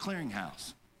Publishers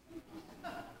Clearinghouse.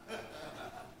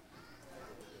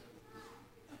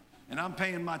 And I'm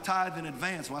paying my tithe in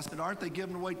advance. Well, I said, aren't they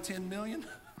giving away $10 million?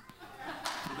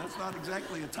 So that's not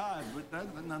exactly a tithe,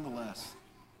 but nonetheless.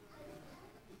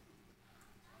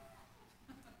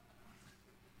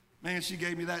 Man, she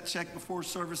gave me that check before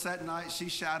service that night. She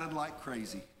shouted like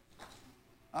crazy.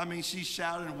 I mean, she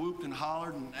shouted and whooped and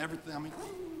hollered and everything. I mean,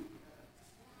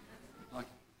 like,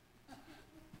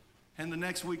 and the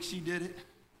next week she did it.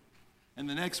 And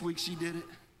the next week she did it.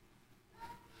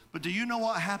 But do you know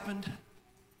what happened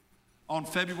on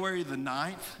February the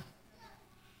 9th?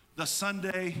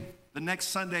 The next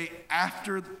Sunday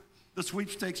after the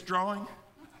sweepstakes drawing?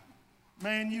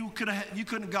 Man, you couldn't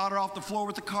have got her off the floor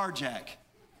with a car jack.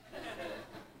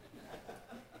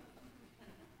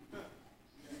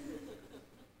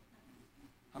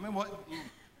 I mean, what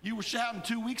you were shouting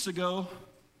 2 weeks ago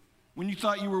when you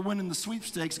thought you were winning the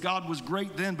sweepstakes. God was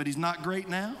great then, but he's not great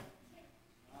now?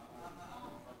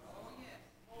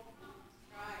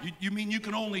 You mean you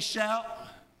can only shout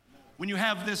when you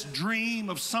have this dream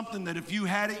of something that if you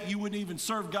had it, you wouldn't even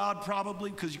serve God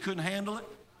probably because you couldn't handle it?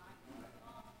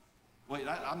 Wait,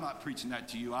 I'm not preaching that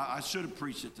to you. I should have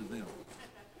preached it to them.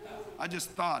 I just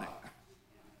thought it.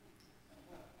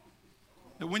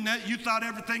 That when you thought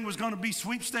everything was going to be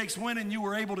sweepstakes winning, you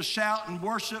were able to shout and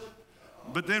worship.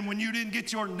 But then when you didn't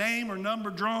get your name or number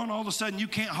drawn, all of a sudden you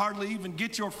can't hardly even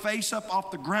get your face up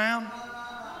off the ground.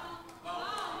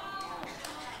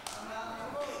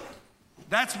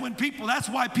 That's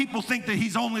why people think that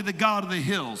he's only the God of the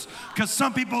hills. Because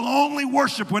some people only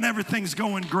worship when everything's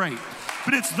going great.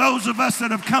 But it's those of us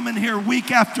that have come in here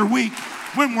week after week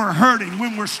when we're hurting,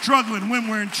 when we're struggling, when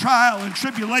we're in trial and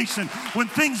tribulation, when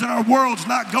things in our world's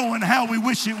not going how we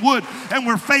wish it would, and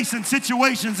we're facing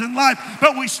situations in life,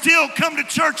 but we still come to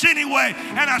church anyway,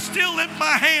 and I still lift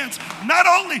my hands, not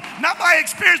by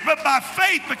experience, but by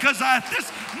faith, because I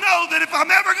just know that if I'm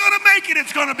ever going to make it,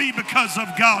 it's going to be because of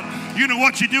God. You know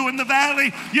what you do in the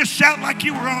valley? You shout like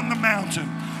you were on the mountain.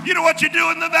 You know what you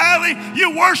do in the valley?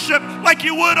 You worship like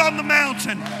you would on the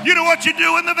mountain. You know what you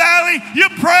do in the valley? You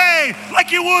pray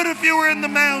like you would if you were in the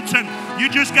mountain. You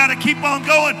just got to keep on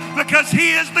going because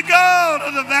he is the God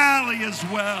of the valley as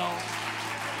well.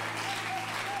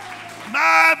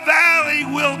 My valley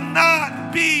will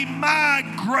not be my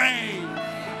grave.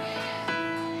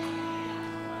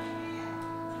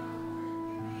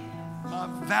 My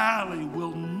valley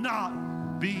will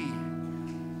not be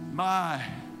my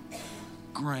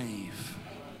grave.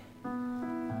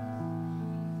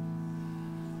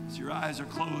 As your eyes are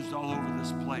closed all over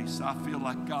this place, I feel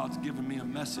like God's giving me a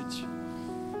message.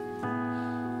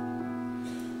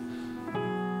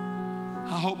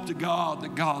 I hope to God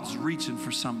that God's reaching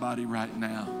for somebody right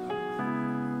now.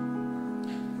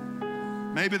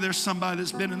 Maybe there's somebody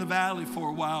that's been in the valley for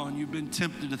a while and you've been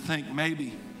tempted to think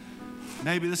maybe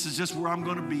this is just where I'm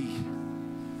going to be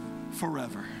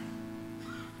forever.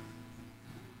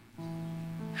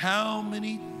 How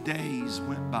many days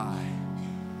went by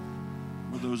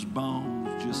where those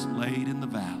bones just laid in the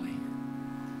valley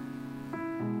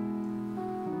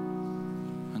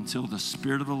until the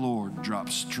Spirit of the Lord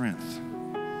drops strength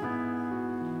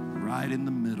right in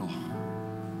the middle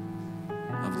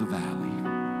of the valley.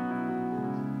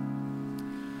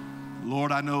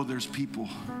 Lord, I know there's people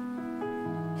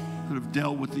who have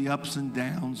dealt with the ups and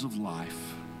downs of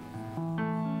life.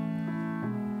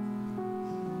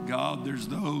 God, there's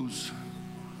those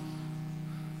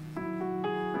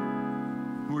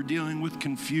who are dealing with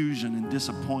confusion and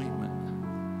disappointment.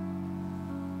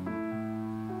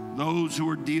 Those who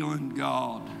are dealing,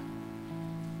 God,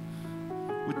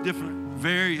 with different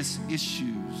various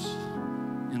issues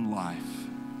in life.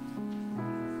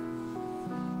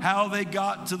 How they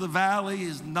got to the valley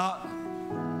is not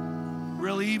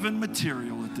really even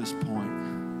material at this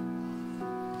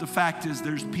point. The fact is,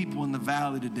 there's people in the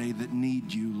valley today that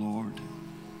need you, Lord.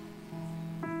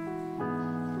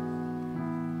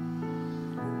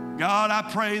 God, I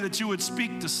pray that you would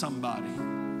speak to somebody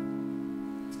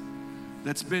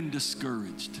that's been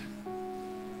discouraged.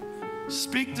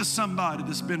 Speak to somebody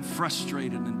that's been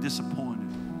frustrated and disappointed.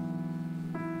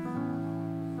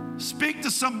 Speak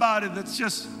to somebody that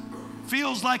just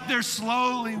feels like they're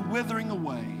slowly withering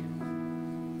away.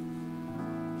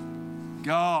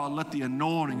 God, let the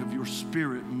anointing of your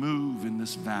Spirit move in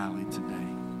this valley today.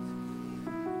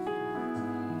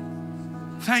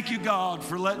 Thank you, God,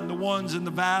 for letting the ones in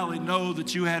the valley know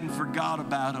that you hadn't forgot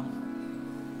about them.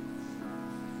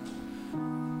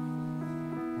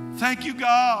 Thank you,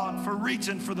 God, for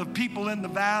reaching for the people in the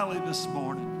valley this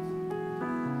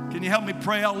morning. Can you help me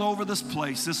pray all over this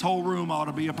place? This whole room ought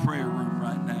to be a prayer room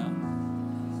right now.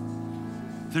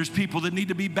 There's people that need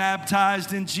to be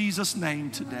baptized in Jesus'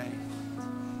 name today.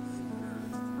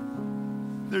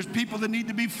 There's people that need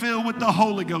to be filled with the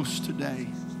Holy Ghost today.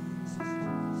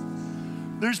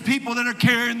 There's people that are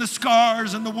carrying the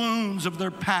scars and the wounds of their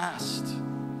past.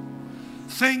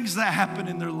 Things that happen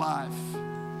in their life.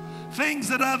 Things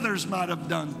that others might have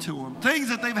done to them. Things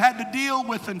that they've had to deal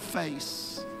with and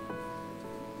face.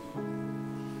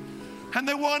 And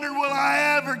they wonder, will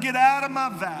I ever get out of my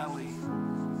valley?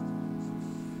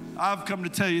 I've come to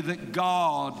tell you that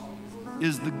God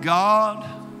is the God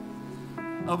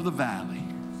of the valley.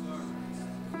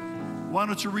 Why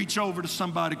don't you reach over to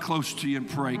somebody close to you and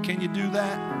pray? Can you do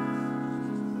that?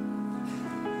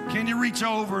 Can you reach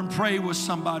over and pray with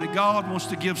somebody? God wants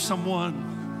to give someone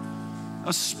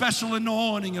a special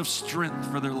anointing of strength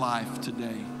for their life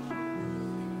today.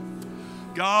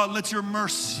 God, let your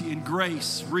mercy and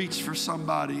grace reach for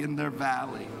somebody in their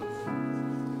valley.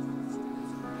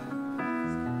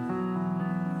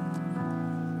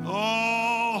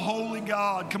 Oh, holy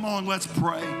God, come on, let's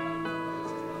pray.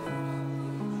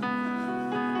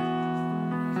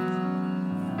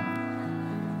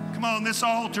 Come on, this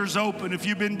altar's open. If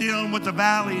you've been dealing with the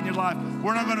valley in your life,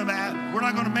 we're not going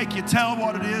to make you tell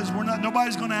what it is.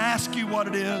 Nobody's going to ask you what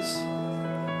it is.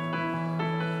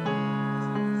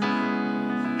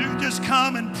 You can just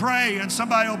come and pray, and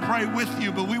somebody will pray with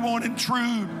you, but we won't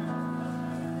intrude.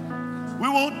 We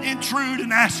won't intrude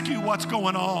and ask you what's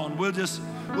going on. We'll just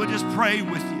pray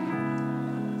with you.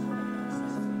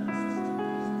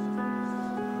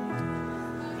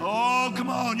 Oh,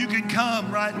 come on, you can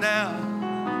come right now.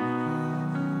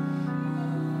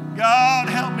 God,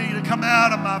 help me to come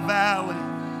out of my valley.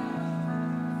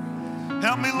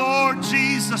 Help me, Lord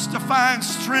Jesus, to find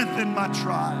strength in my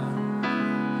trial.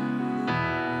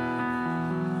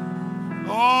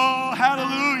 Oh,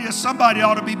 hallelujah. Somebody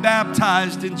ought to be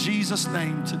baptized in Jesus'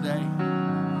 name today.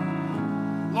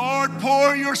 Lord,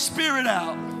 pour your Spirit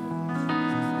out.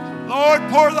 Lord,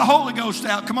 pour the Holy Ghost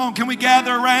out. Come on, can we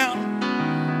gather around?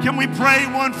 Can we pray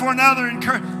one for another?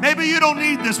 Maybe you don't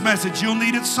need this message. You'll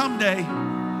need it someday.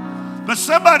 But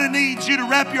somebody needs you to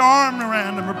wrap your arm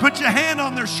around them or put your hand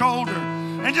on their shoulder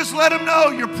and just let them know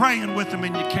you're praying with them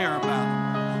and you care about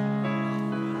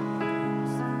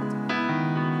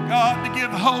them. God, to give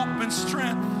hope and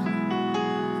strength,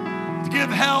 to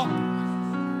give help.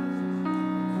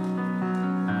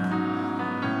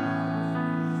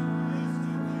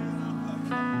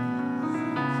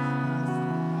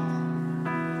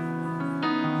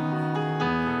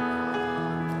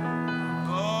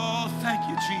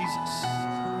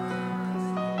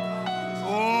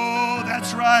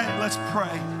 Let's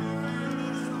pray.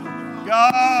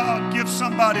 God, give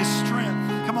somebody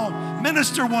strength. Come on,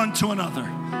 minister one to another.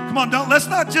 Come on, let's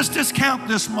not just discount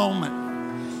this moment.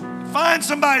 Find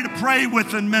somebody to pray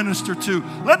with and minister to.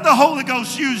 Let the Holy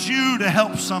Ghost use you to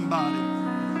help somebody.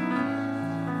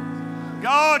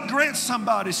 God, grant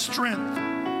somebody strength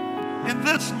in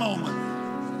this moment,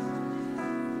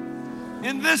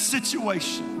 in this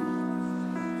situation.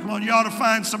 Come on, you ought to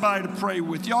find somebody to pray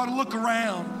with. You ought to look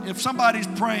around. If somebody's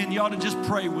praying, you ought to just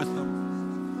pray with them.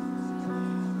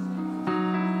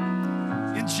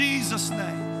 In Jesus'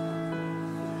 name.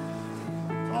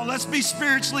 Oh, let's be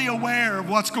spiritually aware of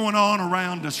what's going on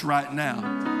around us right now.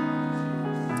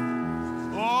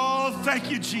 Oh,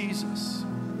 thank you, Jesus.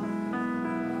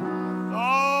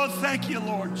 Oh, thank you,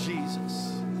 Lord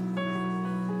Jesus.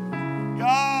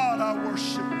 God, I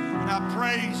worship you and I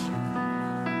praise you.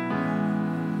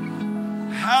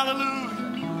 Hallelujah.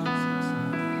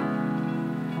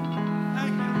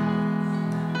 Thank you.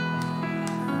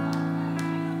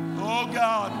 Oh,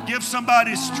 God, give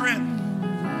somebody strength.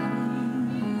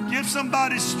 Give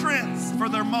somebody strength for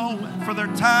their moment, for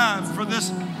their time, for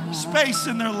this space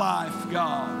in their life,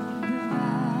 God.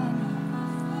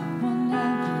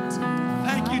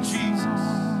 Thank you, Jesus.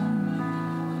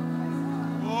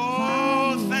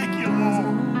 Oh, thank you,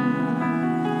 Lord.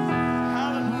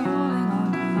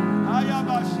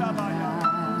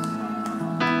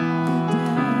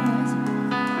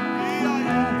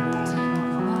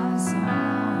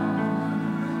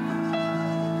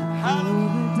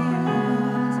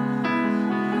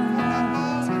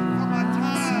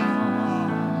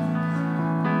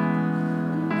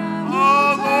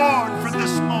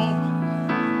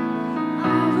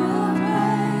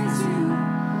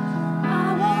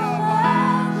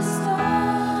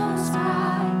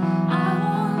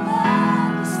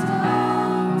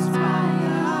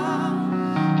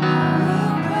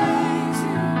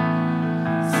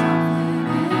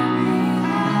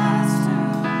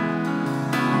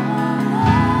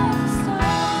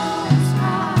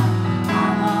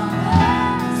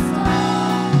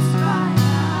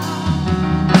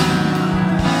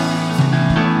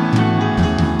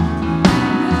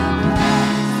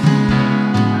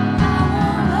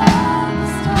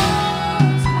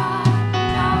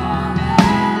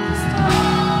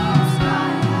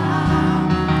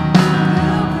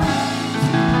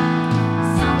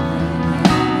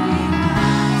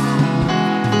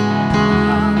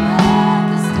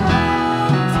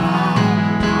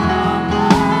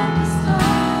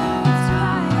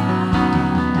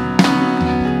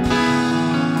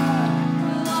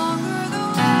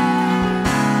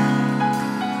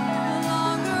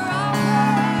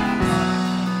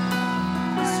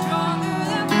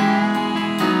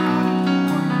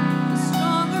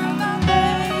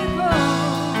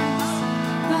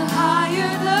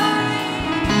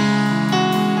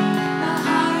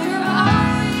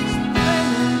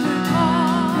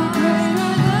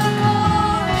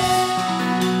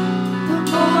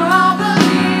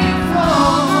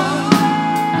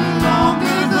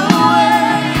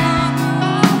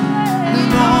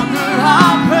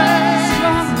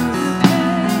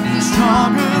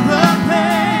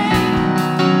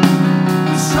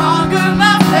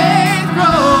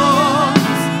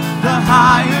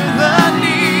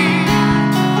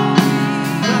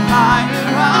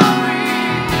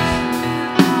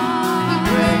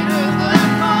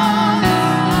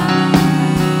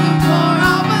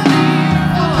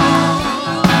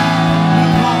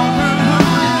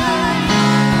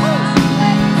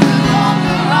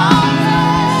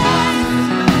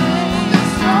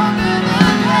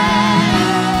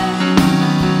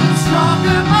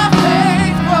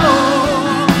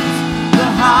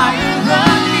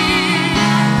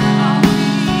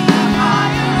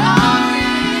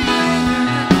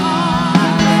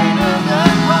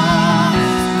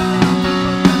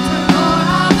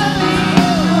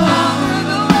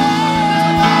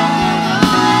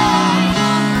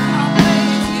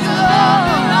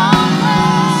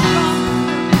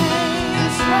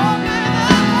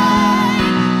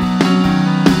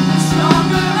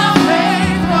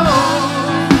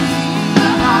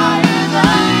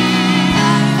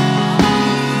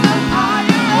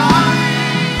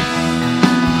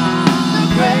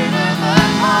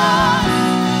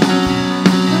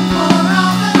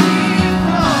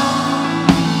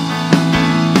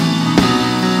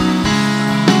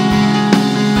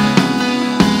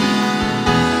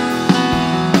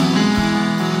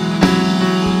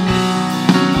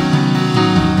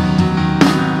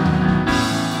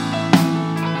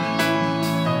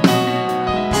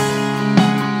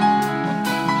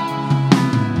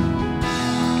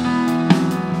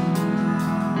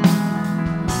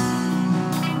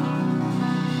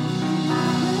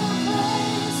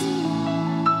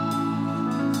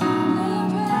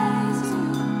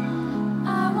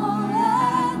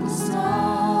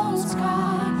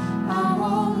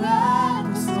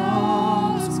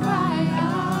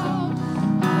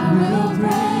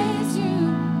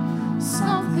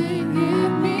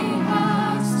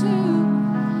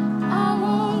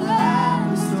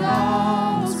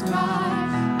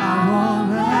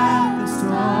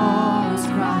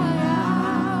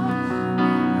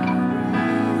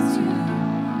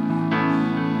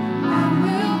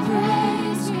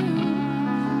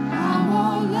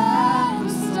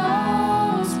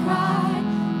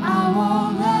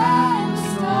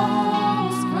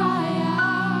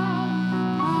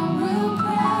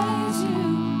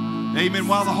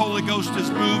 while the Holy Ghost is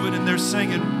moving and they're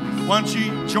singing, why don't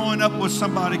you join up with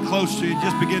somebody close to you and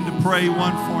just begin to pray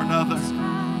one for another?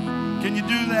 Can you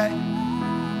do that?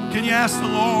 Can you ask the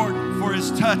Lord for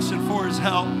His touch and for His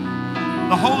help?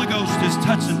 The Holy Ghost is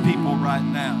touching people right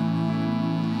now.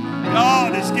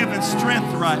 God is giving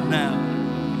strength right now.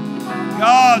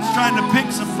 God's trying to pick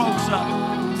some folks up.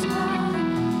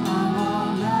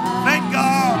 Thank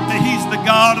God that He's the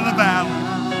God of the valley.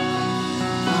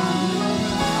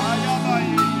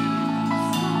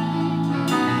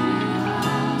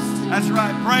 That's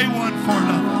right. Pray one for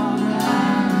another.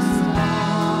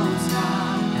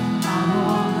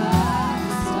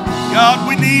 God,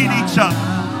 we need each other.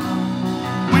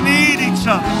 We need each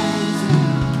other.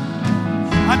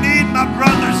 I need my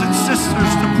brothers and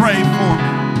sisters to pray for me.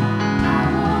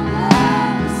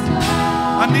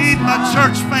 I need my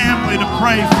church family to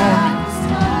pray for me.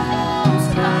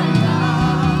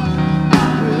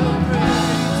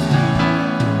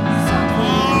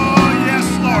 Oh, yes,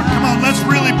 Lord. Come on, let's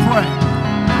really pray.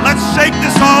 Let's shake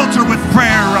this altar with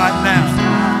prayer right now.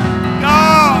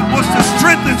 God wants to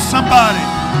strengthen somebody.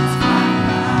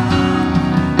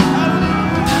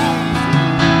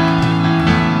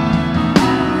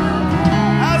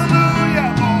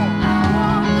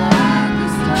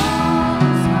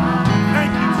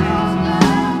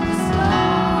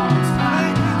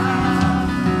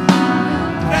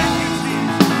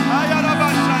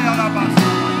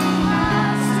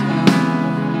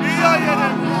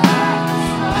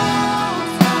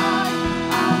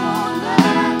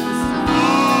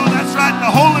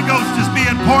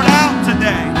 Poured out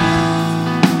today.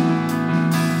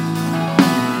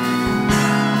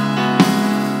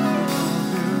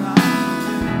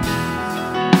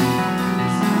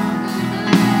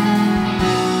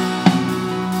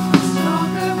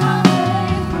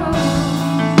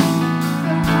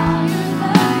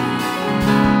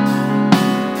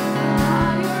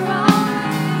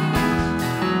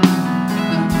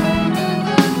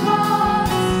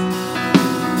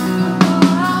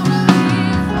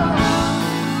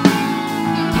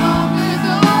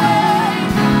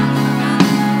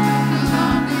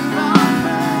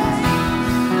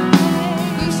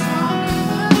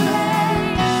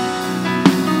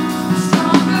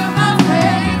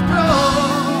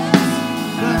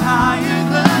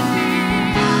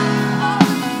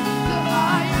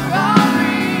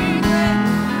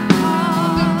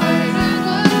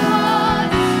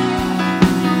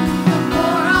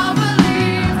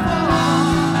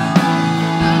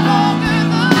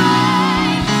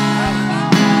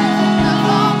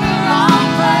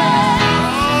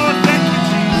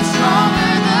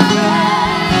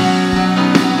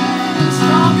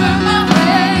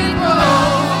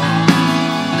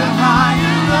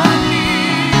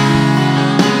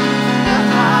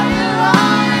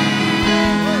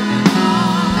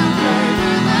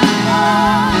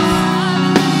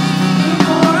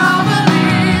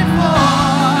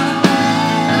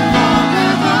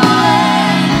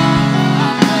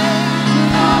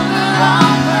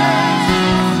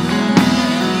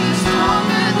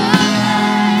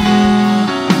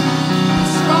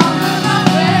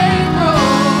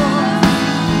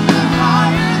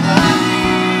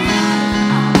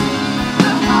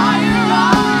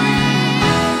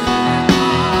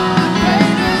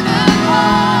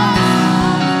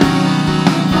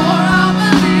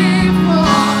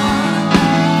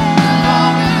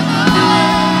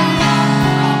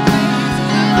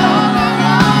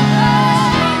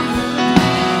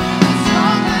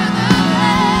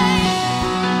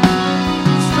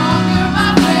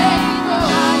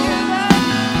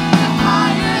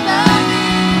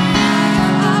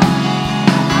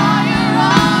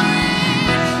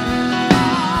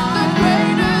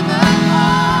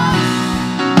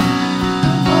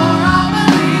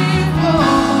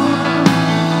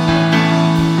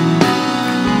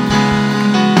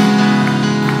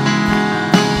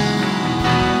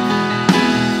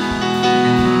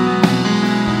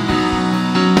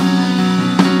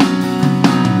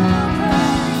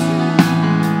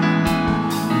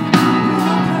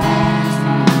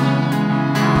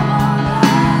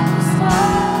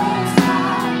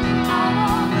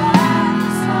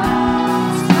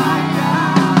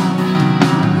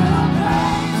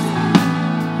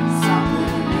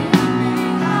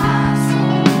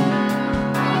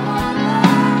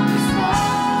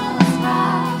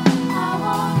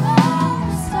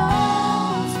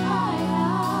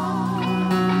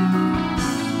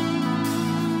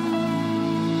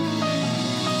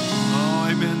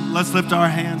 Let's lift our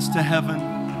hands to heaven.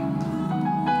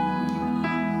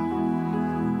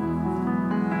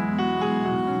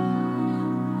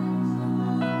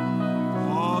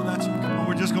 Oh, that's, come on,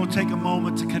 we're just going to take a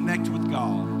moment to connect with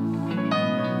God.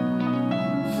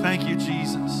 Thank you,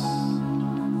 Jesus.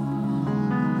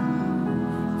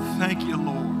 Thank you,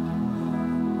 Lord.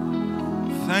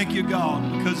 Thank you,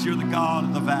 God, because you're the God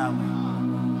of the valley.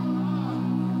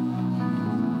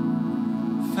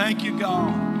 Thank you,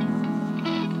 God.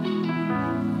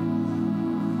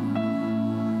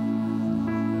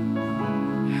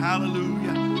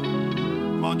 Hallelujah.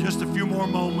 Come on, just a few more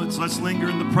moments. Let's linger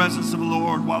in the presence of the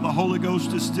Lord while the Holy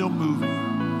Ghost is still moving.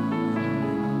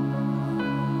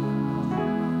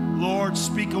 Lord,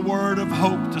 speak a word of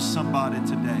hope to somebody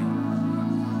today.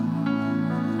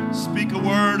 Speak a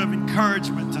word of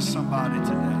encouragement to somebody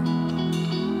today.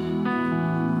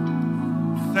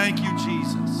 Thank you,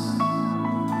 Jesus.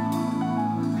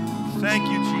 Thank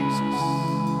you, Jesus.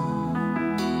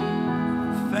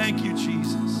 Thank you,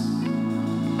 Jesus.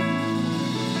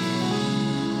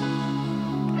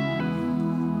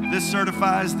 This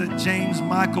certifies that James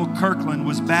Michael Kirkland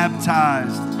was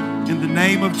baptized in the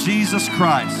name of Jesus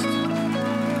Christ.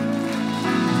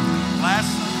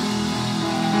 Last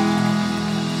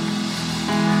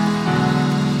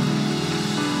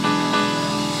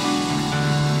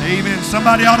Amen.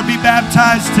 Somebody ought to be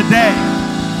baptized today.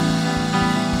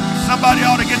 Somebody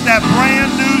ought to get that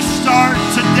brand new start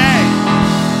today.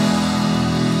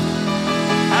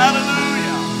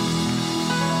 Hallelujah.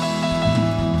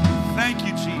 Thank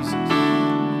you, Jesus.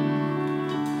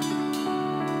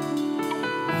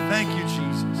 Thank you,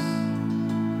 Jesus.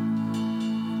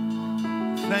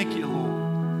 Thank you, Lord.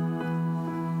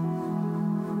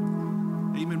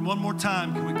 Amen. One more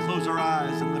time, can we close our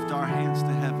eyes and lift our hands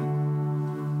to heaven?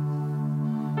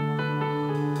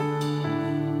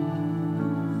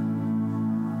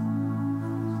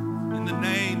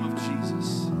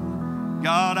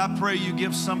 God, I pray you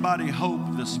give somebody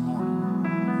hope this morning.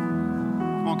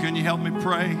 Come on, can you help me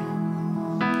pray?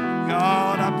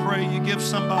 God, I pray you give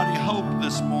somebody hope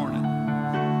this morning.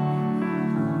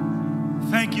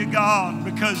 Thank you, God,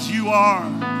 because you are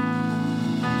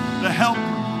the helper.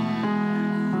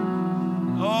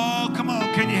 Oh, come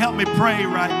on, can you help me pray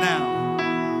right now?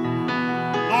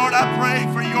 Lord, I pray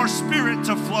for your spirit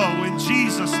to flow in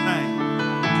Jesus' name.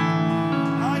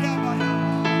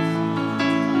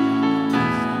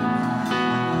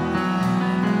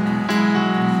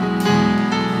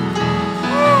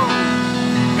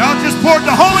 Poured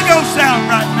the Holy Ghost out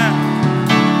right now.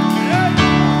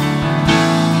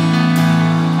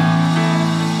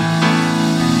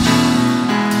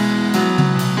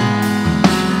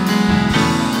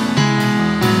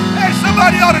 Hey,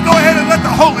 somebody ought to go ahead and let the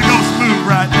Holy Ghost move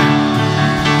right now.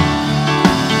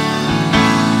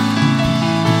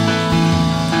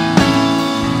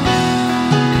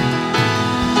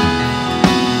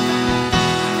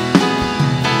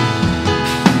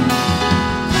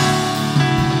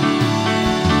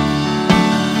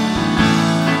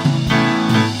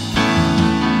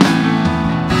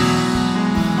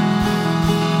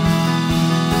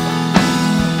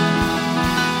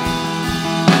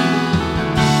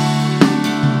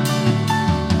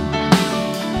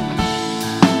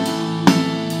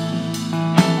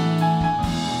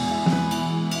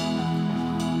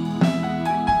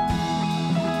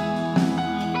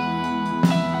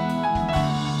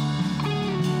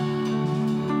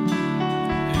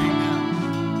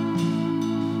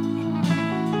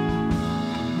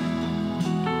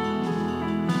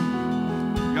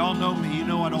 Y'all know me. You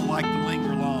know I don't like to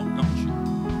linger long, don't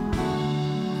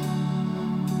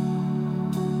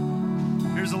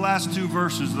you? Here's the last two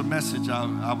verses of the message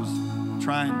I was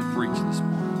trying to preach this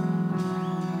morning.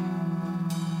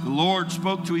 The Lord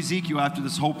spoke to Ezekiel after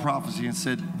this whole prophecy and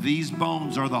said, "These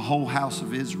bones are the whole house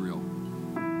of Israel.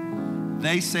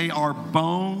 They say our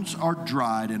bones are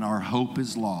dried and our hope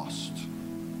is lost."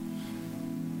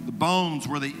 The bones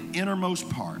were the innermost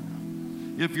part.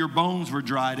 If your bones were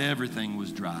dried, everything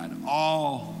was dried.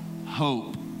 All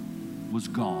hope was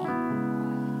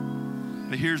gone.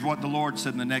 But here's what the Lord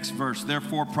said in the next verse.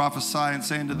 "Therefore prophesy and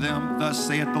say unto them, Thus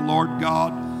saith the Lord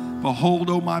God, Behold,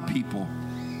 O my people,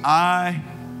 I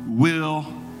will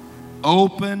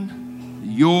open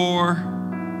your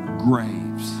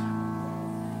graves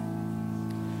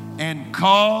and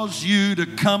cause you to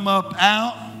come up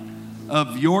out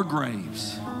of your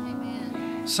graves."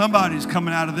 Somebody's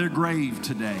coming out of their grave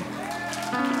today.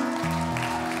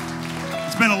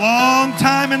 It's been a long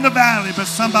time in the valley, but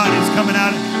somebody's coming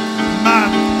out.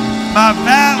 My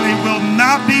valley will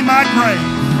not be my grave.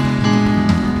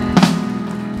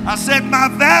 I said my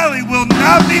valley will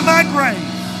not be my grave.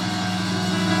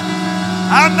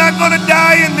 I'm not going to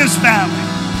die in this valley.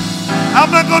 I'm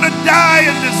not going to die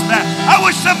in this valley. I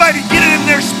wish somebody could get it in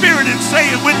their spirit and say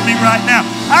it with me right now.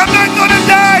 I'm not going to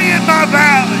die in my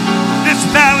valley. This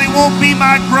valley won't be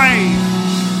my grave.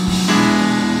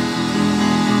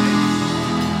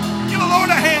 Give the Lord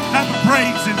a hand clap of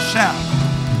praise and shout.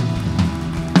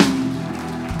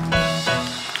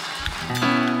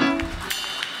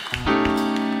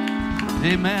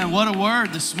 Amen. What a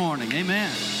word this morning.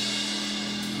 Amen.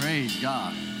 Praise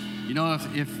God. You know,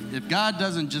 if God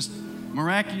doesn't just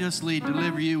miraculously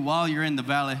deliver you while you're in the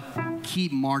valley,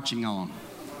 keep marching on.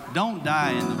 Don't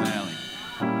die in the valley.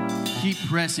 Keep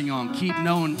pressing on. Keep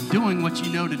doing what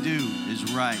you know to do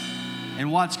is right.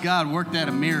 And watch God work that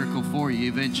a miracle for you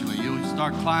eventually. You'll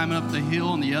start climbing up the hill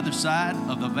on the other side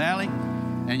of the valley,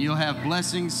 and you'll have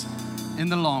blessings in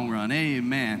the long run.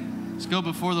 Amen. Let's go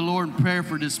before the Lord in prayer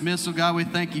for dismissal. God, we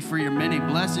thank you for your many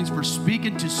blessings, for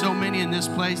speaking to so many in this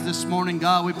place this morning.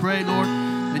 God, we pray, Lord,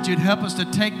 that you'd help us to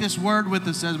take this word with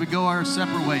us as we go our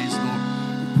separate ways, Lord.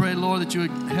 We pray, Lord, that you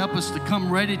would help us to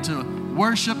come ready to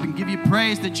worship and give you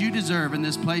praise that you deserve in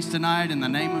this place tonight in the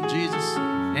name of Jesus.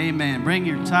 Amen. Bring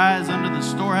your tithes under the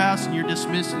storehouse and you're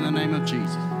dismissed in the name of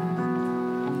Jesus.